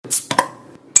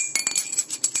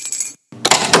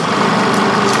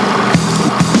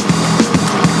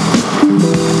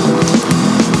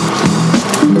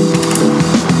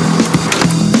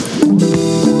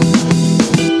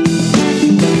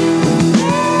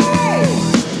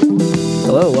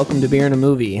welcome to Beer and a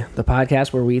Movie, the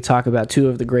podcast where we talk about two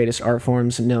of the greatest art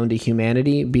forms known to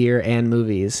humanity, beer and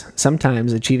movies.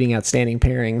 Sometimes achieving outstanding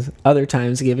pairings, other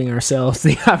times giving ourselves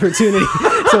the opportunity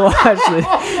to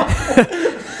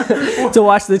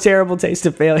watch the terrible taste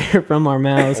of failure from our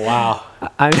mouths. Wow.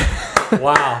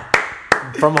 Wow.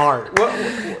 From heart.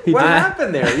 What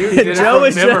happened there? You did Joe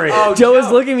it from memory. Joe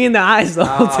was looking me in the eyes the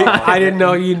whole time. I didn't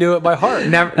know you knew it by heart.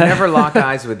 Never lock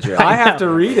eyes with Joe. I have to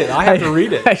read it.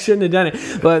 I shouldn't have done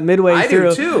it. But midway I through,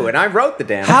 do too, and I wrote the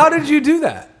damn. How did you do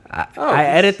that? I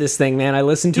edit this thing, man. I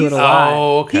listen to it a lot.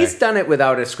 Oh, okay. He's done it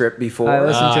without a script before. I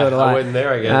listen to it a lot. I wasn't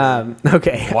there, I guess.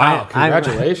 Okay. Wow,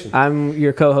 congratulations. I'm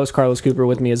your co-host, Carlos Cooper,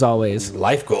 with me as always.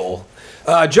 Life goal.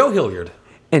 Joe Hilliard.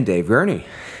 And Dave Gurney.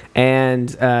 And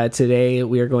today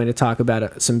we are going to talk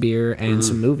about some beer and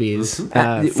some movies.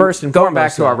 First and going foremost,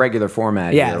 back to our regular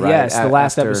format. Yeah, here, right? yes. The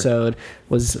last After- episode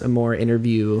was more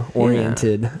interview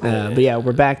oriented, but yeah,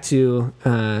 we're back to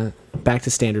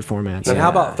standard formats. And how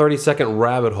about 30-second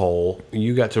rabbit hole?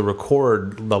 You got to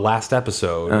record the last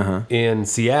episode in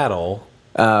Seattle.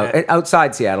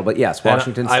 outside Seattle, but yes,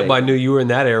 Washington And State. I knew you were in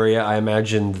that area. I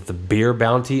imagined the beer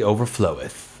bounty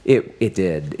overfloweth. It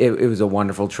did. It was a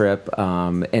wonderful trip,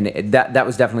 and that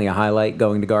was definitely a highlight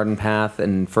going to Garden Path.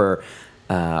 And for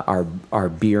our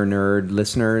beer nerd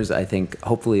listeners, I think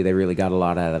hopefully they really got a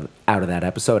lot out of that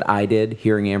episode. I did.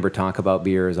 Hearing Amber talk about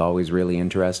beer is always really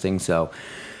interesting. So.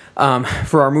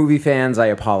 For our movie fans, I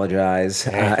apologize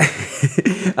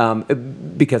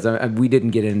because we didn't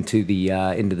get into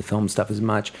the film stuff as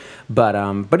much. But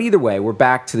either way, we're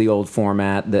back to the old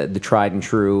format, the tried and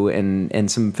true,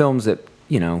 and some films that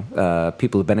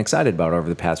people have been excited about over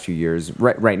the past few years.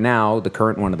 Right now, the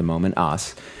current one of the moment,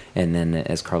 Us. And then,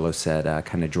 as Carlos said,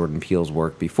 kind of Jordan Peele's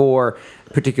work before,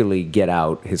 particularly Get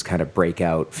Out, his kind of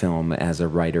breakout film as a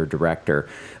writer-director.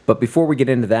 But before we get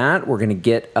into that, we're going to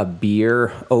get a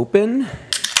beer open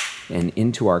and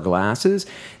into our glasses.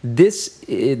 This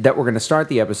that we're going to start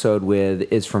the episode with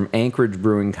is from Anchorage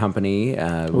Brewing Company,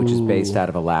 which is based out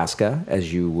of Alaska,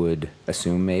 as you would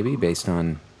assume maybe, based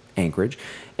on Anchorage.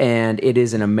 And it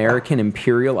is an American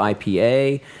Imperial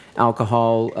IPA.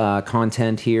 Alcohol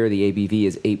content here, the ABV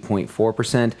is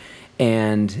 8.4%,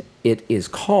 and it is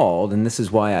called, and this is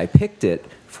why I picked it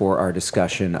for our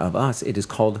discussion of Us, it is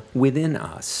called Within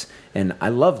Us. And I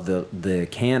love the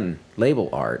can label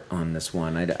art on this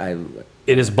one.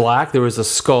 It is black. There is a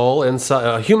skull inside,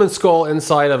 a human skull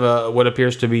inside of what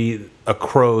appears to be a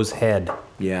crow's head.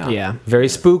 Yeah. Very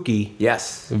spooky.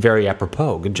 Yes. Very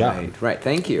apropos. Good job. Right.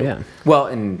 Thank you. Yeah. Well,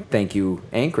 and thank you,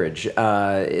 Anchorage.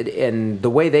 And the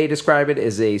way they describe it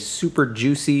is a super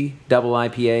juicy double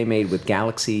IPA made with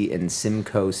Galaxy and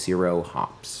Simcoe Zero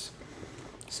hops.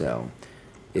 So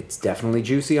it's definitely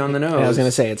juicy on the nose. I was going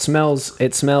to say it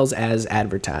smells as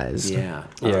advertised. Yeah.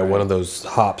 Yeah, one of those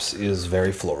hops is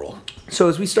very floral. So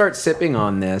as we start sipping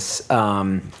on this,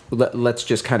 let's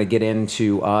just kind of get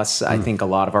into Us. I think a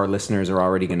lot of our listeners are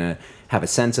already going to have a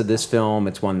sense of this film.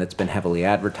 It's one that's been heavily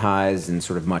advertised and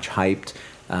sort of much hyped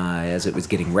as it was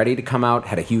getting ready to come out.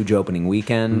 Had a huge opening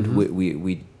weekend.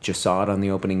 We just saw it on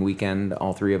the opening weekend,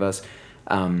 all three of us.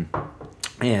 And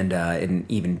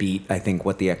even beat, I think,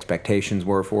 what the expectations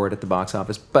were for it at the box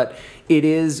office. But it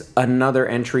is another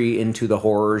entry into the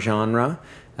horror genre.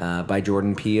 By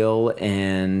Jordan Peele,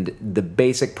 and the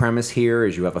basic premise here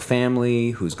is you have a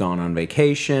family who's gone on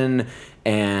vacation,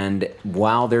 and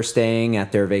while they're staying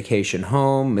at their vacation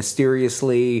home,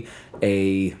 mysteriously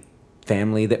a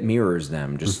family that mirrors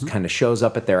them just kind of shows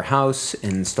up at their house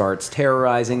and starts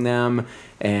terrorizing them,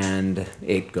 and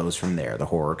it goes from there. The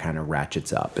horror kind of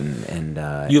ratchets up,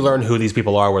 and You learn who these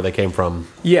people are, where they came from.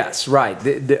 yes, right.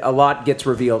 A lot gets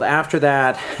revealed after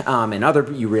that,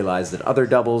 and you realize that other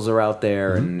doubles are out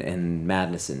there, and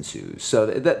madness ensues. So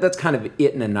that's kind of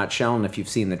it in a nutshell. And if you've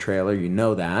seen the trailer, you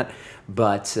know that.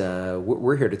 But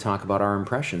we're here to talk about our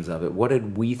impressions of it. What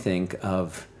did we think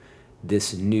of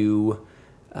this new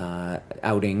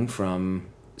outing from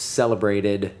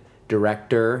celebrated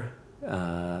director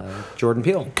Jordan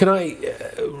Peele? Can I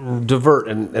divert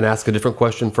and ask a different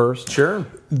question first? Sure.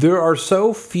 There are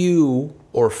so few,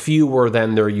 or fewer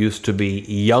than there used to be,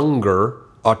 younger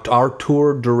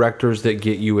auteur directors that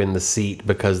get you in the seat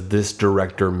because this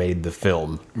director made the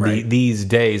film these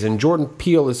days. And Jordan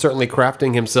Peele is certainly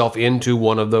crafting himself into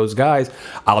one of those guys.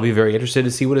 I'll be very interested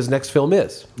to see what his next film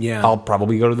is. Yeah. I'll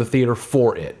probably go to the theater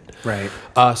for it. Right.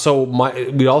 So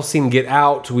we all seen Get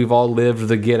Out. We've all lived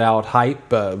the Get Out hype,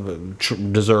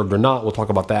 deserved or not. We'll talk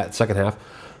about that second half.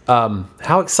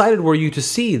 How excited were you to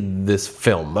see this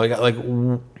film? Like,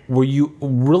 were you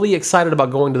really excited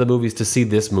about going to the movies to see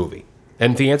this movie?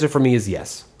 And the answer for me is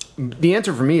yes. The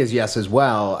answer for me is yes as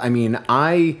well. I mean,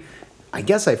 I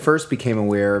guess I first became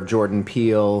aware of Jordan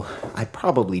Peele. I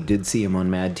probably did see him on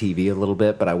Mad TV a little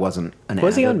bit, but I wasn't an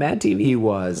Was he avid- on Mad TV? He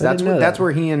was. I didn't know That's that.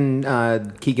 where he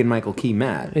and Keegan-Michael Key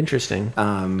met. Interesting.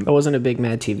 I wasn't a big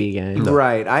Mad TV guy.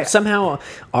 Right. Somehow,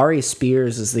 Ari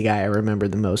Spears is the guy I remember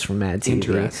the most from Mad TV.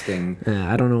 Interesting.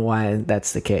 I don't know why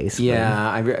that's the case. but-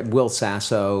 Yeah, Will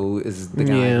Sasso is the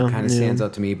guy Yeah, who kind of stands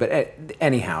out to me. But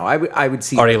anyhow, I would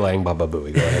see Artie Lang, Baba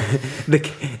Booey. Go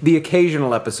ahead. the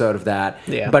occasional episode of that.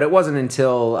 Yeah. But it wasn't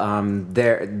until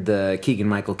the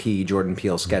Keegan-Michael Key, Jordan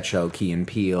Peele sketch show, Key and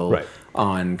Peele, Right.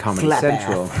 on Comedy Slap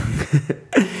Central.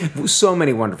 So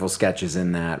many wonderful sketches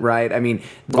in that, right? I mean,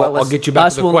 I'll get you back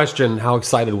us to the will- question. How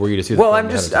excited were you to see the well, film I'm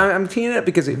ahead just of time? I'm teeing it up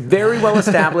because it's very well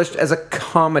established as a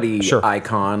comedy Sure.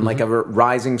 icon, like a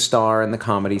rising star in the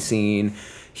comedy scene.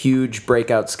 Huge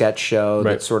breakout sketch show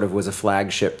Right. that sort of was a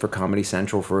flagship for Comedy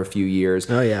Central for a few years.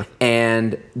 Oh, yeah.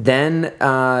 And then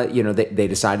they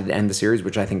decided to end the series,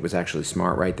 which I think was actually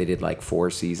smart, right? They did like 4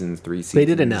 seasons, 3 seasons. They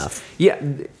did enough. Yeah,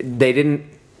 they didn't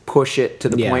push it to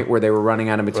the Yeah. point where they were running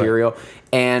out of material.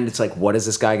 And it's like, what is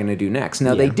this guy going to do next?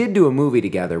 Now, they did do a movie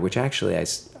together, which actually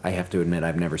I have to admit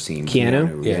I've never seen.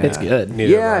 Keanu? Yeah. It's good.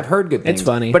 Neither Yeah, have I. I've heard good things. It's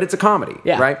funny. But it's a comedy,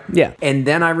 Yeah. right? Yeah. And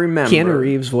then I remember... Keanu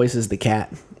Reeves voices the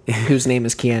cat, whose name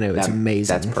is Keanu. It's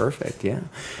amazing. That's perfect, yeah.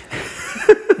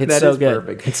 It's that so is good.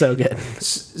 perfect. It's so good.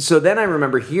 So then I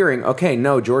remember hearing, okay,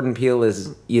 no, Jordan Peele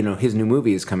is, his new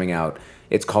movie is coming out.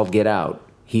 It's called Get Out.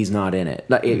 He's not in it.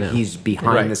 He's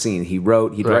behind Right. the scenes. He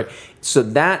wrote, he Right. directed. So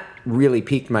that really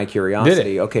piqued my curiosity. Did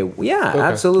it? Okay, yeah,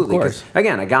 absolutely. of 'Cause, course.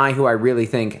 again, a guy who I really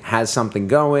think has something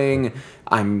going.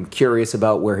 I'm curious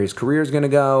about where his career is going to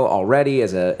go already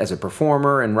as a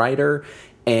performer and writer.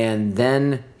 And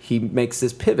then he makes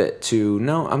this pivot to,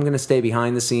 no, I'm going to stay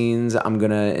behind the scenes. I'm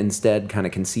going to instead kind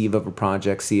of conceive of a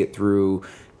project, see it through.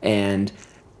 And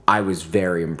I was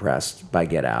very impressed by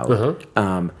Get Out.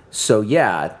 So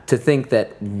yeah, to think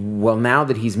that, well, now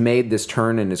that he's made this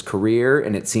turn in his career,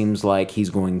 and it seems like he's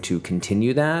going to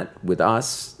continue that with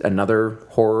Us, another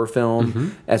horror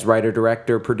film, as writer,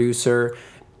 director, producer.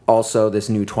 Also, this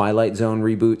new Twilight Zone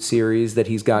reboot series that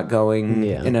he's got going.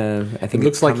 Yeah. I think It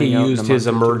looks it's like he coming out in a used his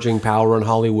month or two. emerging power in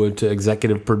Hollywood to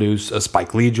executive produce a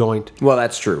Spike Lee joint. Well,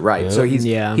 that's true, right? So he's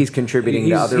Yeah. he's contributing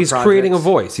to other. He's projects. creating a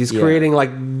voice. He's Yeah. creating like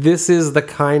this is the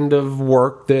kind of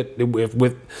work that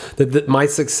that my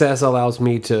success allows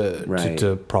me to Right.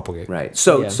 to propagate. Right.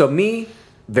 So Yeah. so me,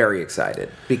 very excited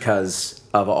because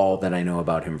of all that I know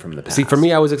about him from the past. See, for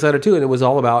me, I was excited too, and it was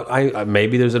all about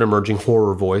maybe there's an emerging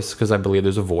horror voice because I believe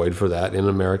there's a void for that in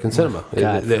American cinema.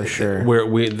 God, for sure.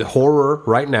 Where the horror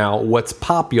right now, what's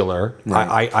popular,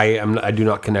 I do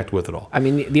not connect with at all. I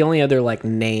mean, the only other like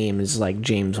name is like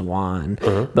James Wan,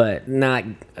 but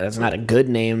that's not a good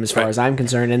name as far as I'm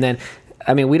concerned. And then,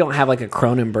 I mean, we don't have like a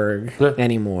Cronenberg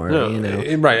anymore.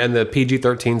 Right, and the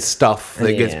PG-13 stuff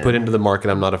that gets Yeah. put into the market,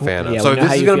 I'm not a fan of. Yeah, So we know this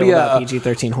how is you going to feel be about a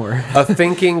PG-13 horror. a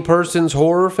thinking person's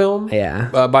horror film. Yeah.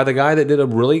 By the guy that did a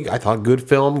really, I thought, good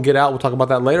film. Get Out. We'll talk about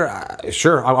that later.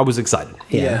 Sure, I was excited.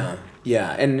 Yeah.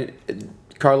 And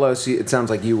Carlos, it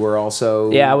sounds like you were also.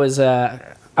 Yeah,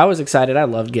 I was excited. I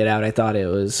loved Get Out. I thought it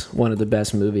was one of the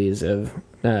best movies of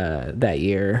that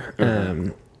year.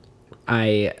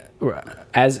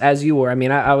 As you were, I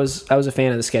mean, I was a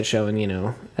fan of the sketch show,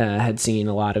 and had seen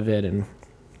a lot of it, and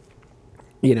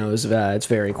it's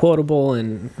very quotable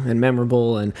and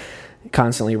memorable and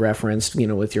constantly referenced,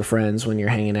 with your friends when you're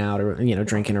hanging out or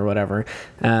drinking or whatever.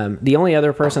 The only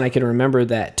other person I can remember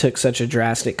that took such a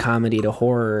drastic comedy to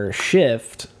horror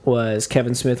shift was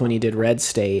Kevin Smith when he did Red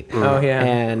State. Oh, yeah.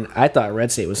 And I thought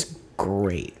Red State was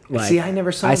great. Like, See, I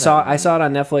never saw I that. I saw it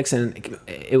on Netflix, and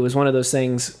it was one of those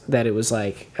things that it was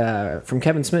like from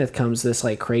Kevin Smith comes this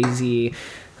like crazy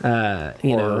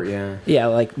Horror, yeah,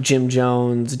 like Jim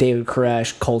Jones, David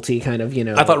Koresh, culty kind of,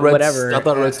 I thought whatever. I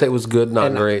thought Red State was good, not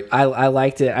And great. I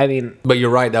liked it. I mean, But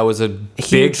you're right. That was a big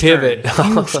Huge turn. pivot.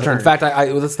 Huge turn. In fact,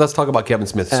 let's talk about Kevin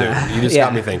Smith soon. You just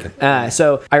got me thinking.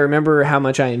 So I remember how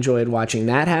much I enjoyed watching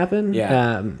that happen.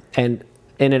 Yeah. And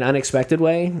in an unexpected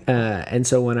way. And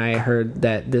so when I heard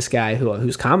that this guy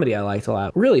whose comedy I liked a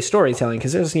lot, really storytelling,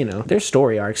 because there's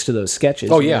story arcs to those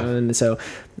sketches. Oh, yeah. And so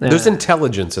There's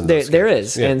intelligence in those. there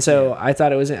is. Yeah. And so I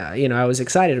thought it was, I was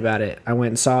excited about it. I went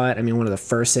and saw it. I mean, one of the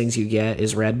first things you get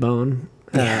is Redbone.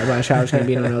 By Childish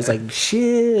Gambino, and I was like,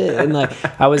 shit, and like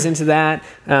I was into that.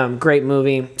 Great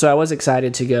movie. So I was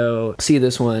excited to go see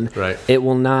this one. Right. It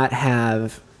will not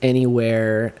have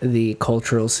anywhere the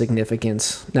cultural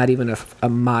significance, not even a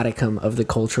modicum of the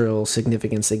cultural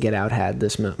significance that Get Out had.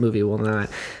 This movie will not.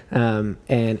 And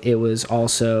it was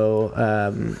also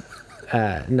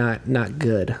not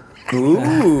good.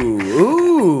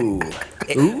 Ooh.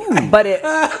 But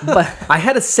I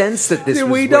had a sense that this. Dude,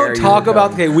 was we where don't you talk were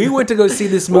about. going. Okay, we went to go see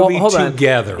this well, movie hold on.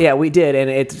 together. Yeah, we did, and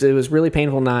it was really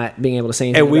painful not being able to say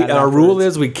anything. And about it our rule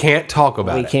afterwards. is we can't talk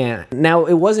about We it. can't. Now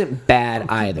it wasn't bad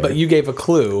either. But you gave a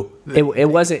clue. It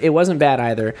wasn't bad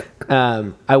either.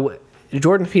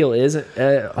 Jordan Peele is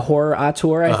a horror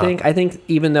auteur. I think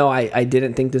even though I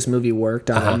didn't think this movie worked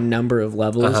on a number of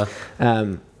levels,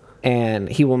 and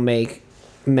he will make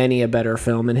many a better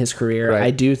film in his career. Right.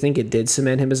 I do think it did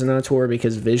cement him as an auteur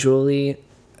because visually,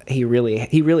 he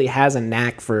really has a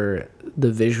knack for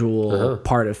the visual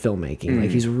part of filmmaking.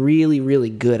 Like he's really, really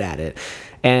good at it.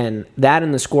 And that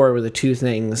and the score were the two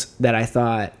things that I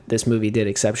thought this movie did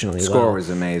exceptionally well. Score was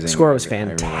amazing. Score was I really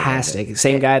liked fantastic. it.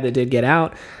 Same guy that did Get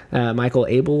Out, Michael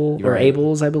Right.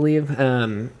 Abels, I believe.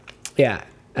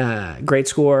 Great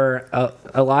score. There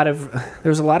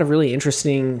was a lot of really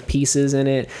interesting pieces in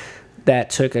it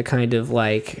that took a kind of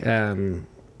like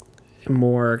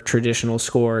more traditional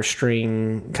score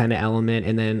string kind of element,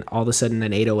 and then all of a sudden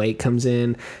an 808 comes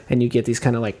in and you get these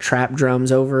kind of like trap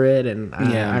drums over it, and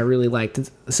I really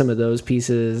liked some of those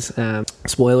pieces.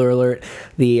 Spoiler alert,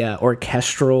 the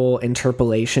orchestral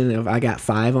interpolation of I Got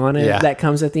Five on It that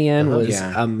comes at the end was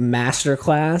a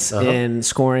masterclass in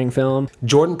scoring film.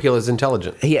 Jordan Peele is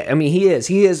intelligent. Yeah, I mean he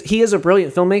is a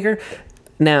brilliant filmmaker.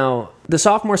 Now, the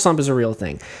sophomore slump is a real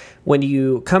thing. When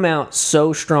you come out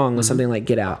so strong with something like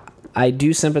Get Out, I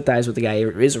do sympathize with the guy.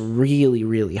 It is really,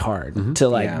 really hard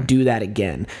to do that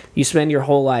again. You spend your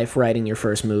whole life writing your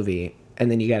first movie, and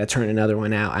then you got to turn another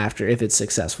one out after if it's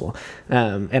successful.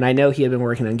 And I know he had been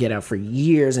working on Get Out for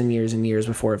years and years and years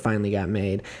before it finally got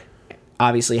made.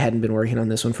 Obviously, hadn't been working on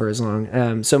this one for as long.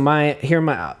 I've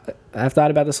thought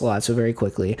about this a lot. So very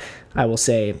quickly, I will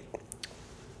say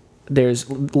there's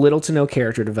little to no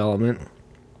character development.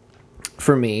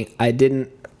 For me, I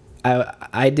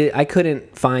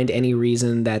couldn't find any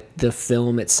reason that the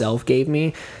film itself gave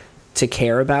me to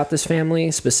care about this family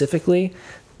specifically,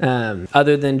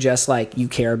 other than just like you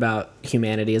care about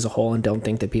humanity as a whole and don't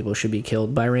think that people should be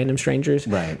killed by random strangers.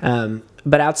 Right.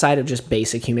 But outside of just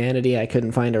basic humanity, I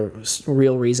couldn't find a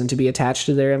real reason to be attached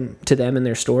to them and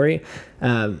their story,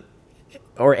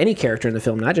 or any character in the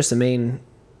film, not just the main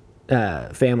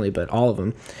family, but all of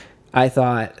them. I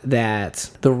thought that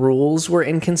the rules were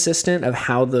inconsistent of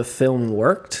how the film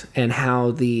worked and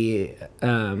how the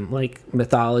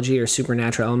mythology or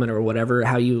supernatural element or whatever,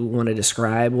 how you want to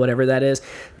describe whatever that is,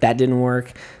 that didn't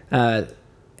work. And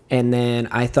then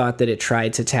I thought that it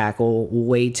tried to tackle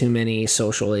way too many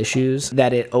social issues,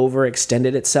 that it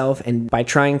overextended itself. And by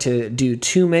trying to do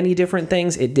too many different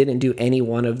things, it didn't do any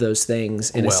one of those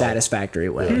things in a satisfactory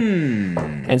way.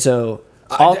 And so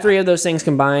all three of those things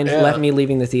combined left me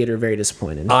leaving the theater very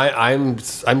disappointed. I'm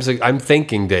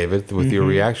thinking, David, with your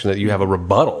reaction, that you have a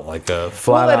rebuttal, like a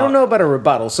flat. Well, I don't know about a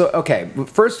rebuttal. So, okay,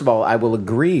 first of all, I will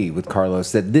agree with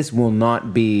Carlos that this will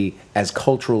not be as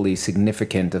culturally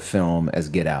significant a film as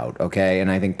Get Out, okay? And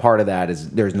I think part of that is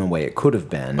there's no way it could have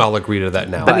been. I'll agree to that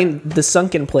now. I mean, the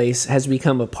sunken place has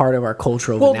become a part of our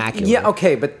cultural vernacular. Yeah,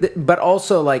 okay, but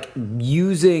also, like,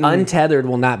 using... Untethered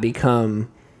will not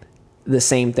become the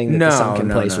same thing that the sunken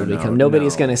place will become.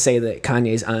 Nobody's going to say that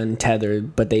Kanye's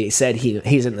untethered, but they said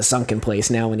he's in the sunken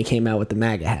place now when he came out with the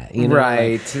MAGA hat. You know?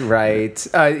 Right.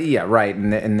 Yeah, right.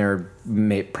 And they're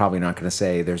probably not going to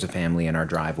say there's a family in our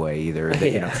driveway either.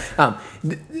 That, you know,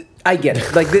 I get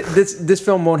it. Like this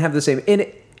film won't have the same.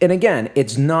 And again,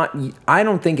 it's not. I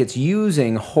don't think it's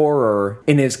using horror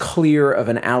in as clear of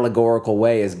an allegorical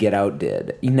way as Get Out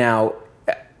did. Now,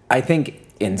 I think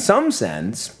in some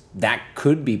sense that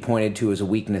could be pointed to as a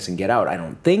weakness in Get Out. I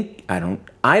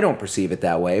don't perceive it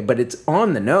that way, but it's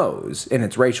on the nose in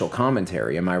its racial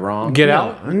commentary. Am I wrong? Get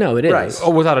Out? No, it is. Right. Oh,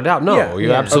 without a doubt, no. Yeah,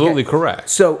 You're absolutely correct.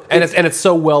 So it's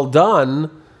so well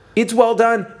done. It's well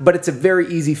done, but it's a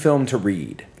very easy film to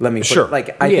read. Let me put it.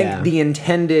 Like, I think the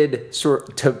intended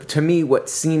to me, what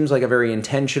seems like a very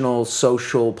intentional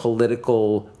social,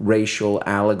 political, racial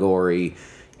allegory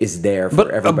is there for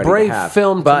everybody a brave to have.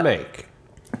 film to make.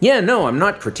 Yeah, no, I'm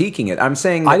not critiquing it. I'm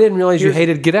saying I didn't realize you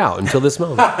hated Get Out until this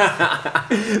moment.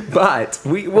 But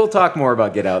we'll talk more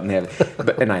about Get Out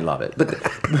and I love it. But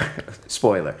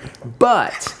spoiler.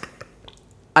 But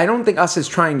I don't think Us is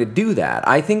trying to do that.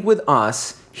 I think with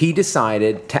Us, he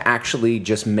decided to actually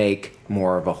just make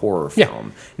more of a horror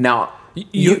film. Now,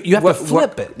 you have to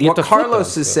flip it. What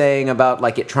Carlos is saying about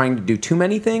like it trying to do too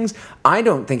many things, I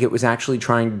don't think it was actually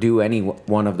trying to do any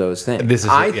one of those things.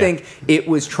 I think it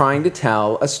was trying to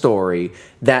tell a story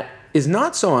that is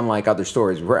not so unlike other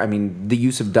stories. I mean, the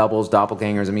use of doubles,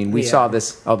 doppelgangers. I mean, we saw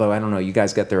this, although I don't know, you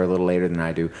guys got there a little later than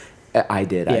I do. I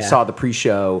did. I Yeah. saw the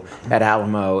pre-show at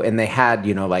Alamo, and they had,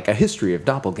 like a history of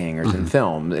doppelgangers in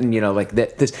film, and like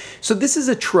that. So this is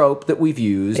a trope that we've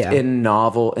used Yeah. in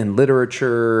novel, in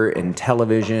literature, in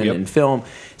television, in film.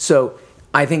 So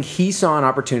I think he saw an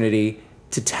opportunity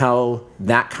to tell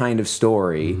that kind of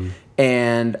story.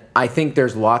 And I think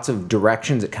there's lots of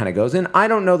directions it kind of goes in. I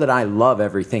don't know that I love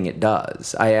everything it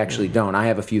does. I actually don't. I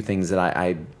have a few things that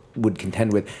I would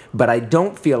contend with, but I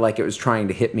don't feel like it was trying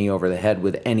to hit me over the head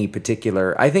with any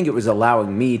particular. I think it was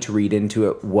allowing me to read into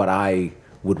it what I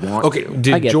would want Okay, to. I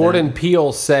did get Jordan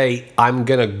Peele say, I'm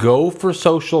going to go for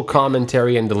social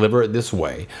commentary and deliver it this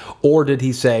way? Or did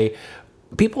he say,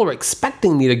 people are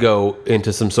expecting me to go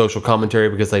into some social commentary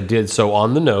because I did so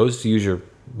on the nose, to use your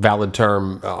valid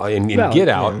term in Get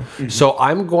Out. yeah. So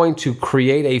I'm going to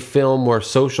create a film where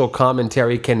social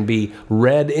commentary can be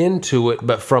read into it,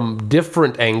 but from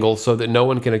different angles so that no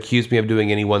one can accuse me of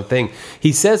doing any one thing.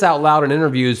 He says out loud in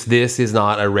interviews, this is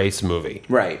not a race movie.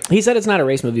 Right. He said it's not a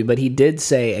race movie, but he did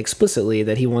say explicitly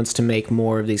that he wants to make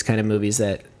more of these kind of movies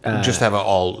that Just have an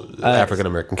all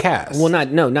African-American cast. well,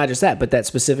 not just that, but that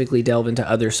specifically delve into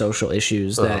other social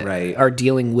issues that right. are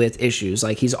dealing with issues.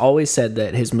 Like he's always said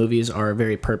that his movies are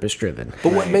very purpose driven.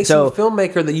 But what makes him a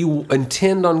filmmaker that you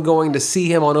intend on going to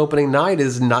see him on opening night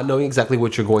is not knowing exactly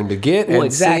what you're going to get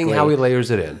and seeing how he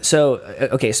layers it in. So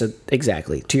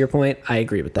exactly to your point, I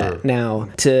agree with that. Now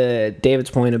to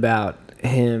David's point about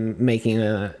him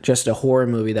making just a horror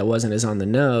movie that wasn't as on the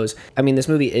nose. I mean, this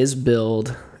movie is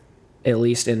billed, at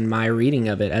least in my reading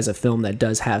of it, as a film that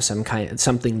does have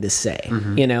something to say.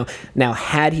 Now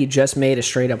had he just made a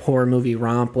straight up horror movie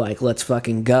romp, like let's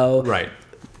fucking go, Right.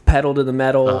 pedal to the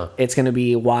metal, it's gonna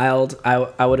be wild,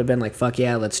 I would have been like, fuck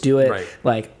yeah, let's do it. Right.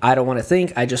 Like, I don't want to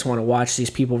think, I just want to watch these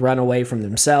people run away from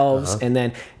themselves. And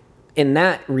then in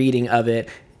that reading of it,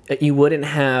 you wouldn't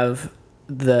have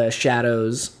the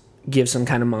shadows give some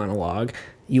kind of monologue.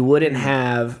 You wouldn't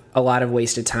have a lot of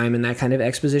wasted time in that kind of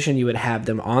exposition. You would have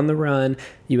them on the run.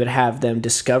 You would have them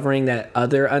discovering that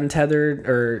other untethered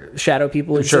or shadow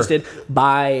people existed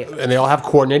by... And they all have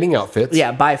coordinating outfits.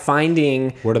 Yeah, by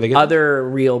finding Where do they get other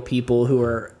real people who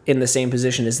are in the same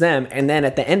position as them. And then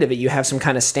at the end of it, you have some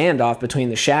kind of standoff between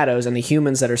the shadows and the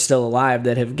humans that are still alive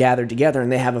that have gathered together,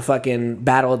 and they have a fucking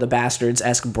Battle of the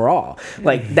Bastards-esque brawl.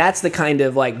 Like, that's the kind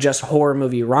of, like, just horror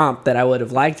movie romp that I would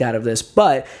have liked out of this.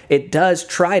 But it does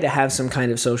try to have some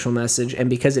kind of social message, and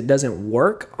because it doesn't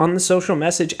work on the social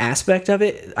message aspect of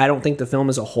it, I don't think the film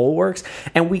as a whole works.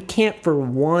 And we can't for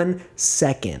 1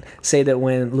 second say that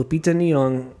when Lupita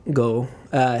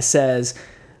Nyong'o says,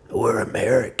 "We're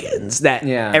Americans," that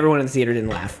everyone in the theater didn't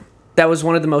laugh. That was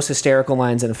one of the most hysterical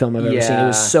lines in a film I've ever seen. It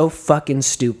was so fucking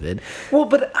stupid. Well,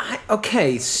 but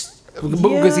Because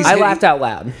I laughed out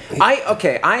loud.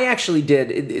 I actually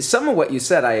did. Some of what you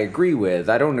said I agree with.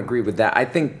 I don't agree with that. I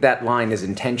think that line is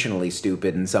intentionally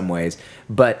stupid in some ways,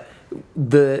 but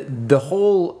the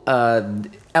whole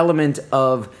element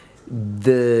of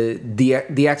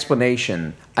the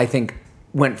explanation, I think,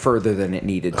 went further than it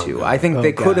needed to. I think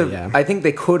they could have. I think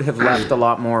they could have left a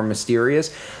lot more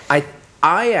mysterious.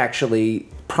 I actually,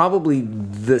 probably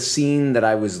the scene that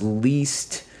I was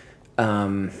least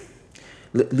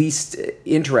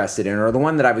interested in, or the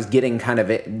one that I was getting kind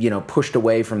of pushed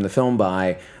away from the film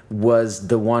by, was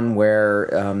the one where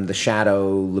the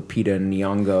shadow Lupita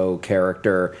Nyong'o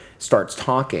character starts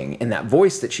talking, and that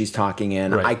voice that she's talking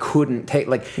in, I couldn't take.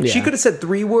 Like, she could have said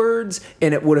 3 words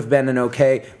and it would have been an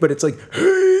okay, but it's like,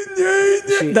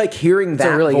 like hearing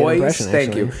that really voice.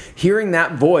 Thank you. Hearing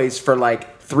that voice for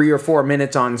like 3 or 4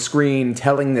 minutes on screen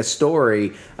telling this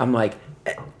story, I'm like,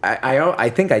 I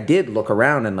think I did look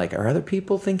around and like, are other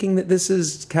people thinking that this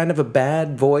is kind of a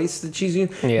bad voice that she's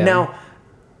using? Yeah. Now,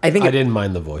 I think I didn't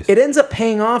mind the voice. It ends up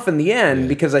paying off in the end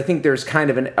because I think there's kind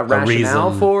of a rationale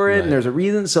reason, for it, and there's a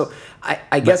reason. So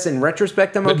I guess in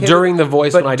retrospect, I'm okay. But during the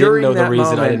voice, when I didn't know the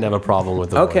reason, moment, I didn't have a problem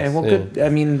with the voice. Okay, well, good. I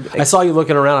mean, I saw you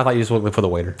looking around. I thought you just were looking for the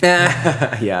waiter.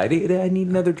 yeah, I need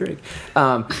another drink.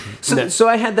 So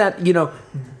I had that,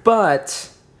 but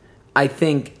I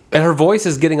think... And her voice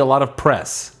is getting a lot of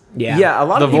press. Yeah, a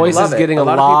lot the of people voice love is getting it. a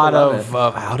lot of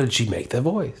of how did she make the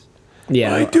voice?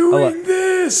 Yeah, By doing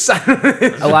this.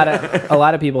 a lot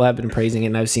of people have been praising it,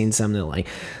 and I've seen some that like,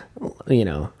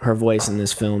 her voice in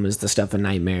this film is the stuff of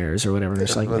nightmares or whatever. And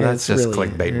it's like, that's just really,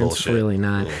 clickbait it's bullshit. really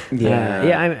not.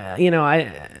 Yeah.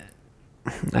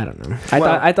 I don't know.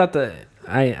 I thought that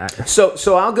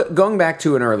So I'll going back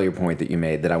to an earlier point that you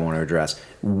made that I want to address.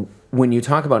 when you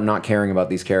talk about not caring about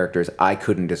these characters, I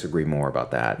couldn't disagree more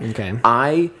about that. Okay.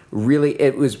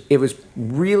 It was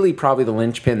really probably the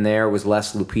linchpin there was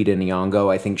less Lupita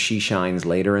Nyong'o. I think she shines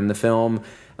later in the film,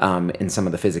 in some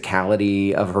of the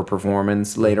physicality of her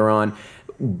performance later on.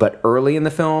 But early in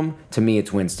the film, to me,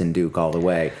 it's Winston Duke all the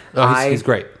way. Oh, he's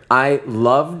great. I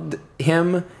loved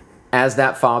him as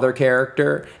that father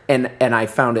character, and I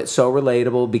found it so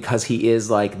relatable because he is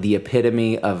like the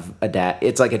epitome of a dad.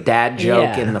 It's like a dad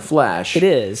joke in the flesh. It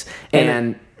is.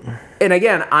 And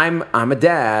again, I'm a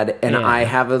dad, and Yeah. I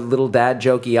have a little dad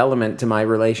jokey element to my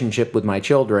relationship with my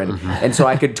children, and so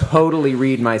I could totally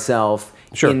read myself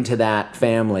into that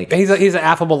family. He's an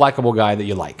affable, likable guy that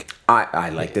you like. I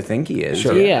like to think he is.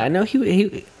 Sure. Yeah, no,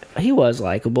 he was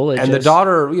likable. And the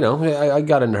daughter, I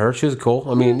got into her. She was cool.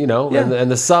 I mean, and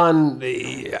the son,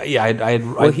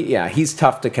 He's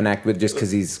tough to connect with just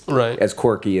because he's Right. as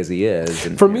quirky as he is.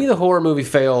 And, For me, the horror movie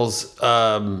fails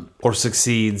or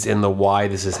succeeds in the why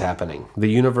this is happening. The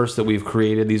universe that we've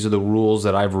created, these are the rules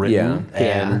that I've written.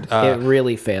 And it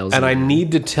really fails. and I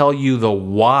need to tell you the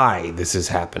why this is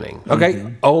happening. Okay?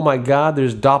 Oh my God,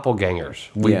 there's doppelgangers.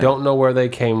 We don't know where they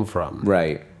came from.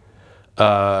 right.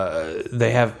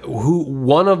 They have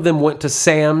one of them went to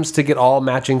Sam's to get all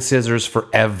matching scissors for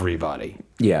everybody.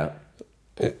 Yeah.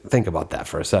 Think about that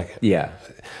for a second. Yeah.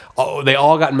 Oh, they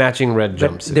all got matching red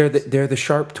jumpsuits. They're the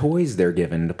sharp toys they're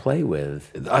given to play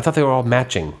with. I thought they were all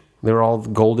matching. They were all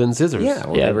golden scissors. Yeah.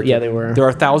 Well, they were. There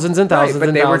are thousands and thousands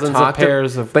and thousands of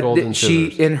pairs of golden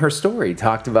scissors. She, in her story,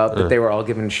 talked about that they were all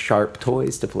given sharp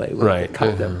toys to play with. Right.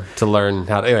 Cut them. To learn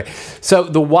how to. Anyway, so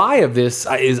the why of this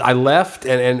is I left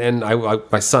and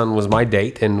my son was my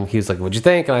date and he was like, "What'd you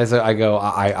think?" And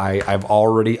I'm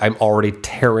already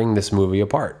tearing this movie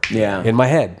apart. Yeah. In my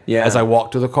head. Yeah. As I walk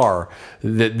to the car,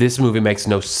 that this movie makes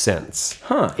no sense.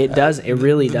 It does. It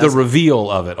really does. The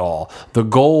reveal of it all, the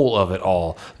goal of it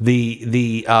all,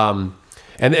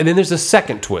 and then there's a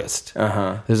second twist.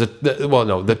 There's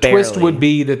the twist Barely. would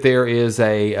be that there is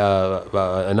there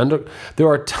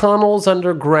are tunnels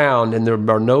underground and there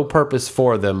are no purpose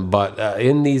for them, but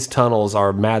in these tunnels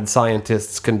are mad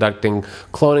scientists conducting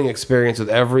cloning experiments with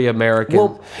every American.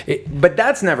 Well, but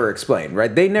that's never explained,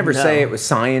 right? They never say it was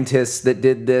scientists that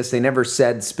did this. They never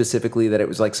said specifically that it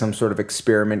was like some sort of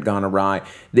experiment gone awry.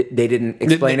 They didn't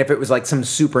explain if it was like some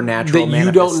supernatural that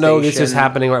you don't know this is manifestation.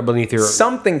 happening right beneath your.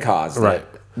 Something caused Right. it.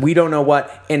 We don't know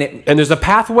what, and there's a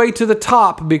pathway to the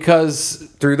top because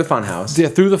through the funhouse.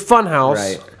 through the funhouse,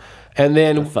 Right. And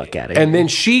then fuck outta and here. then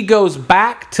she goes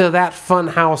back to that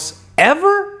funhouse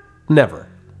ever? Never.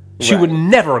 She Right. would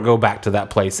never go back to that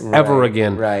place ever Right,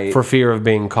 again right. for fear of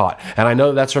being caught. And I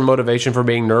know that's her motivation for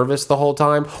being nervous the whole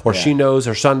time, or she knows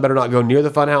her son better not go near the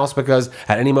funhouse because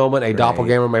at any moment a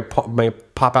doppelganger may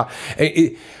pop out.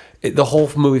 The whole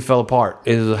movie fell apart.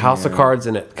 It was a house of cards,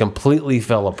 and it completely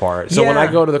fell apart. So when I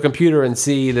Yeah. go to the computer and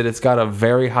see that it's got a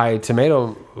very high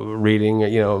tomato reading,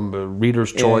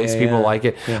 reader's choice, people like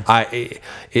it.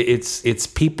 It's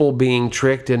people being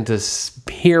tricked into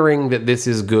hearing that this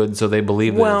is good, so they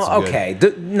believe that it's good.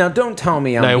 Okay. Now, don't tell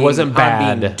me No, it wasn't bad.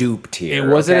 I'm being duped here. It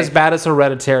wasn't okay? as bad as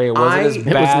Hereditary. It wasn't as It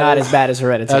bad. It was not as bad as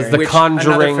Hereditary. as The Which-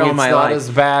 Conjuring. another It's film I not like. as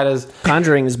bad as.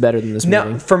 Conjuring is better than this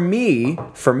movie. Now,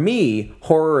 for me,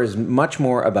 horror is much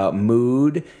more about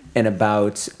mood and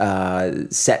about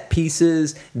set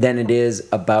pieces than it is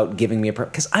about giving me a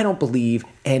because I don't believe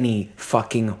any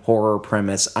fucking horror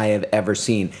premise I have ever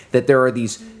seen that there are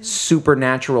these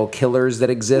supernatural killers that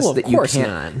exist Well, of that you course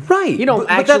can't. not. Right. You don't but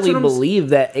that's actually what I'm believe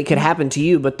that it could happen to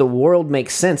you, but the world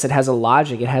makes sense. It has a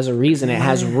logic. It has a reason. It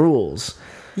has rules.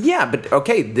 Yeah, but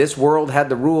okay, this world had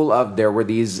the rule of there were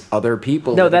these other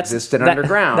people that existed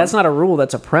underground. That's not a rule.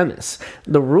 That's a premise.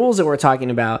 The rules that we're talking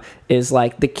about is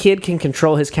like the kid can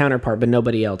control his counterpart, but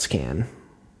nobody else can.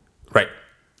 Right.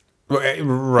 Right.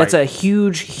 That's a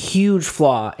huge, huge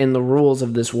flaw in the rules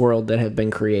of this world that have been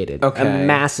created. Okay. A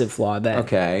massive flaw. That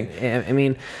Okay. I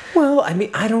mean, Well, I mean,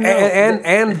 I don't know.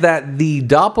 and that the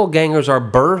doppelgangers are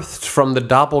birthed from the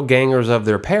doppelgangers of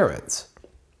their parents.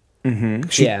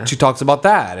 She talks about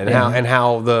that and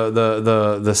how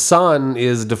the son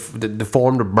is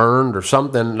deformed or burned or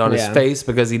something on his Yeah. face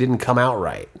because he didn't come out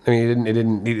right. I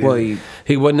mean, Well,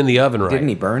 he wasn't in the oven right. didn't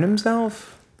he burn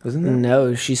himself? Wasn't that?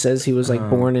 no, she says he was like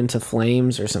born into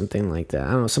flames or something like that.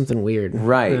 I don't know, something weird.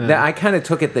 Right. I kind of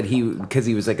took it that because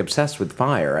he was like obsessed with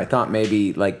fire. I thought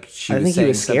maybe like she I was think he saying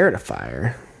was scared of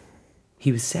fire.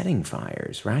 He was setting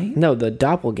fires, right? No, the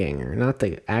doppelganger, not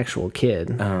the actual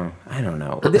kid. Oh, I don't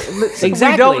know.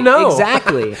 Exactly. don't know.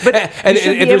 Exactly. But And you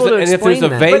should if be able to there's explain a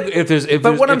that. vague, if there's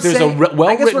But what I'm if there's saying, a I guess what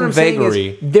well-written I'm saying vagary,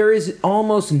 is there is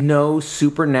almost no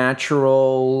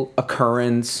supernatural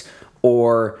occurrence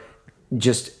or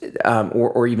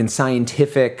or even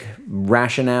scientific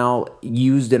rationale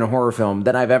used in a horror film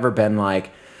that I've ever been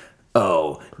like,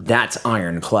 oh, that's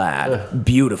ironclad.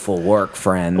 Beautiful work,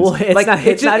 friends. Well,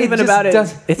 it's not even about it.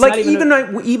 It's like not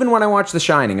even even when I watch The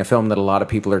Shining, a film that a lot of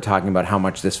people are talking about how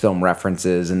much this film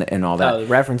references and all that. Oh,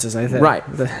 references, I think. Right.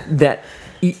 That,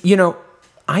 you know,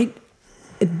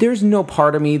 there's no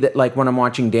part of me that, like, when I'm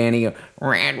watching Danny,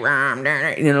 red rum,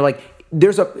 you know, like,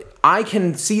 I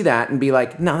can see that and be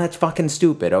like, no, that's fucking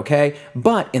stupid, okay?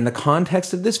 But in the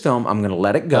context of this film, I'm going to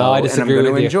let it go, and I'm going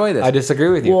to enjoy this. I disagree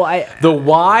with you. Well, the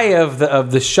why of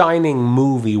the Shining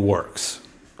movie works.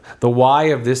 The why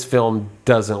of this film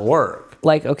doesn't work.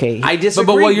 Like, okay. I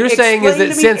disagree. But what you're saying is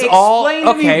that since all...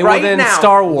 Okay, well then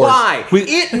Star Wars. Why?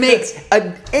 It makes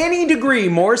any degree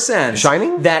more sense...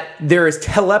 Shining? ...that there is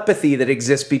telepathy that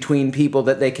exists between people,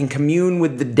 that they can commune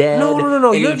with the dead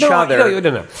and each other.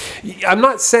 No. I'm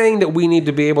not saying that we need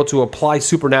to be able to apply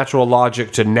supernatural logic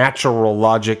to natural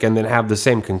logic and then have the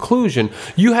same conclusion.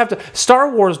 You have to... Star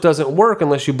Wars doesn't work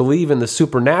unless you believe in the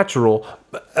supernatural,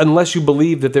 unless you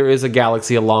believe that there is a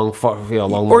galaxy along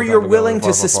or you're willing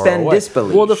to suspend disbelief.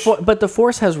 Well, but the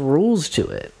Force has rules to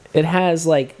it. It has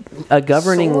like a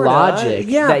governing logic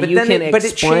that you can explain. But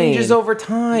it changes over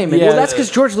time. Well, that's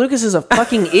because George Lucas is a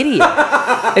fucking idiot.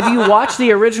 If you watch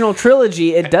the original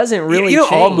trilogy, it doesn't really change.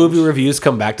 All movie reviews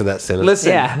come back to that sentence.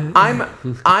 Listen,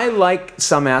 I like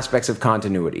some aspects of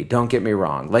continuity. Don't get me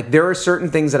wrong. Like, there are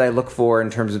certain things that I look for in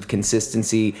terms of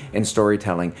consistency in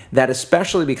storytelling that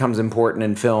especially becomes important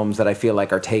in films that I feel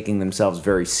like are taking themselves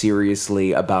very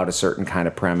seriously about a certain kind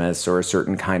of premise or a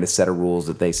certain kind of set of rules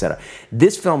that they set up.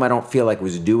 This film, I don't feel like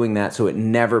was doing that, so it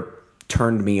never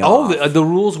turned me off. Oh, the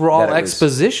rules were all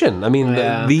exposition. I mean,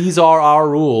 these are our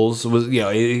rules.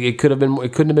 It couldn't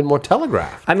have been more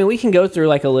telegraphed. I mean, we can go through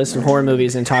like a list of horror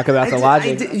movies and talk about the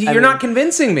logic. You're not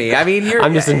convincing me. I mean,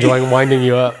 I'm just enjoying winding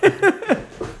you up.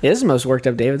 This is the most worked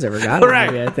up David's ever gotten.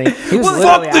 Right. I think.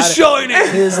 Fuck The Shining.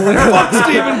 Fuck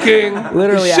Stephen King.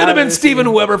 Literally, should have been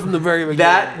Steven Weber from the very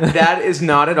beginning. That is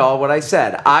not at all what I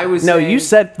said. You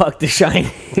said fuck The Shining.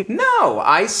 No,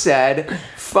 I said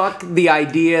fuck the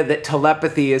idea that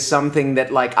telepathy is something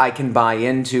that, like, I can buy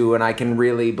into and I can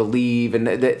really believe, and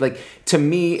that, like, to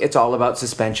me, it's all about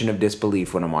suspension of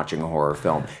disbelief when I'm watching a horror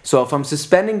film. So if I'm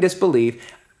suspending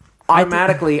disbelief,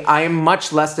 automatically, I am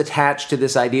much less attached to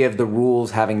this idea of the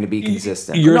rules having to be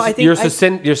consistent. You're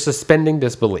suspending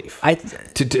disbelief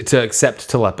to accept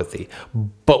telepathy.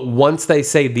 But once they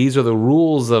say these are the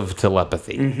rules of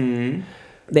telepathy,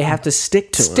 they have to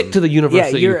stick to the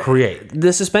universe that you create.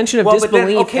 The suspension of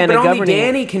disbelief and a governing. Only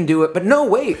Danny can do it. But no,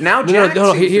 wait. Now Jack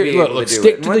seems to be able to do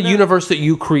stick it. to the universe that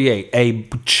you create. A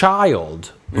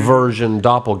child version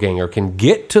doppelganger can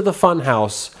get to the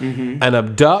funhouse and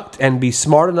abduct and be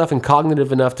smart enough and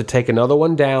cognitive enough to take another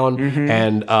one down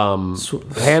and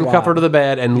handcuff her to the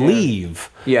bed and leave.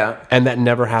 Yeah. And that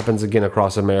never happens again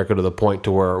across America, to the point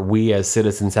to where we as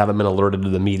citizens haven't been alerted to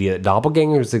the media that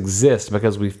doppelgangers exist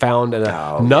because we found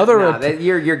another...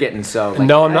 You're getting so... Like,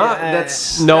 no, I'm not.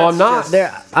 I'm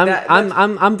not.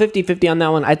 I'm 50-50 on that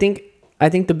one. I think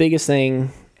the biggest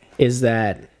thing is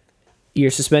that you're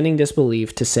suspending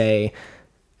disbelief to say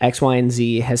X, Y, and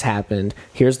Z has happened.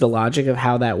 Here's the logic of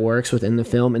how that works within the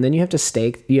film, and then you have to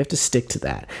stick to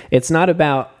that. It's not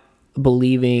about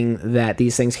believing that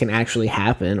these things can actually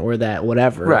happen or that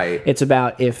whatever. Right. It's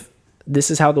about, if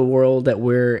this is how the world that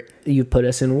you put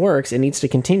us in works, it needs to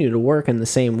continue to work in the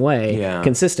same way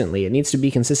consistently. It needs to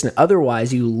be consistent.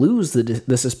 Otherwise, you lose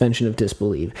the suspension of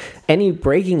disbelief. Any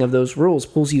breaking of those rules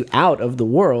pulls you out of the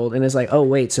world and is like, oh,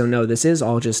 wait, so no, this is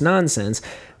all just nonsense.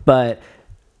 But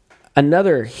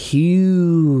another huge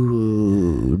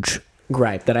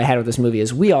gripe that I had with this movie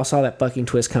is we all saw that fucking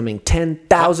twist coming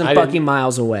 10,000 fucking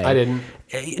miles away. I didn't.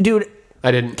 Dude... I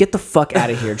didn't. Get the fuck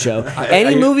out of here, Joe.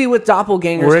 Any movie with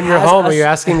doppelgangers... We're in your home. Are you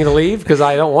asking me to leave? Because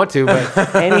I don't want to, but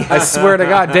I swear to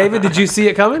God. David, did you see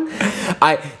it coming?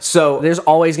 There's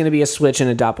always going to be a switch in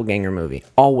a doppelganger movie.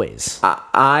 Always.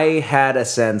 I had a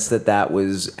sense that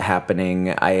was happening.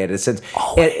 I had a sense...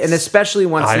 And especially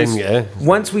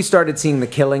once we started seeing the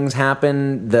killings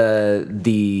happen,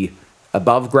 the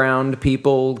above ground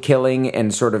people killing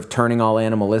and sort of turning all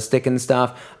animalistic and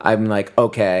stuff, I'm like,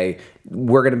 okay,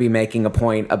 we're going to be making a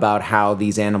point about how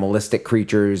these animalistic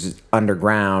creatures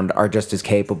underground are just as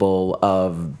capable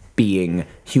of being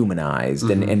humanized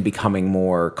and becoming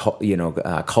more,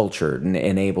 cultured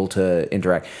and able to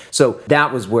interact. So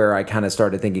that was where I kind of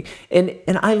started thinking, and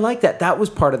I like that. That was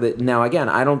part of it. Now, again,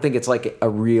 I don't think it's like a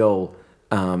real...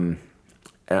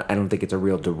 I don't think it's a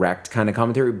real direct kind of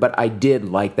commentary, but I did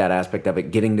like that aspect of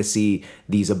it, getting to see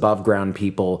these above ground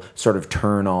people sort of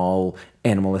turn all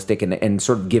animalistic and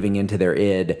sort of giving into their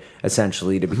id,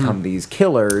 essentially, to become these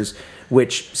killers,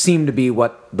 which seem to be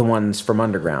what the ones from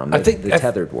Underground, the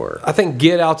Tethered, were. I think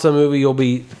Get Out's a movie you'll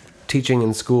be teaching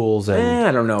in schools, and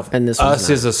I don't know if And this Us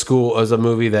was is a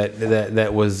movie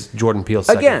that was Jordan Peele's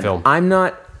second film.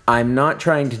 I'm not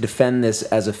trying to defend this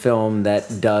as a film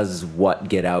that does what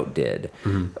Get Out did.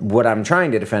 What I'm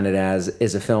trying to defend it as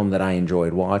is a film that I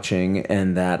enjoyed watching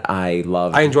and that I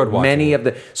loved. I enjoyed watching many it. of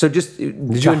the. So just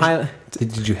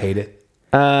Did you hate it?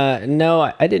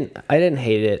 No, I didn't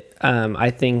hate it. I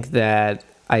think that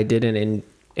I didn't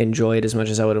enjoy it as much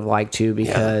as I would have liked to,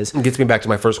 because It gets me back to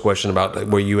my first question about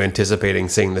were you anticipating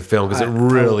seeing the film, because it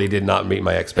really did not meet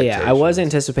my expectations. yeah, I was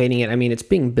anticipating it. I mean, it's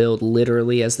being billed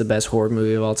literally as the best horror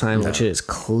movie of all time, which it is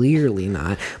clearly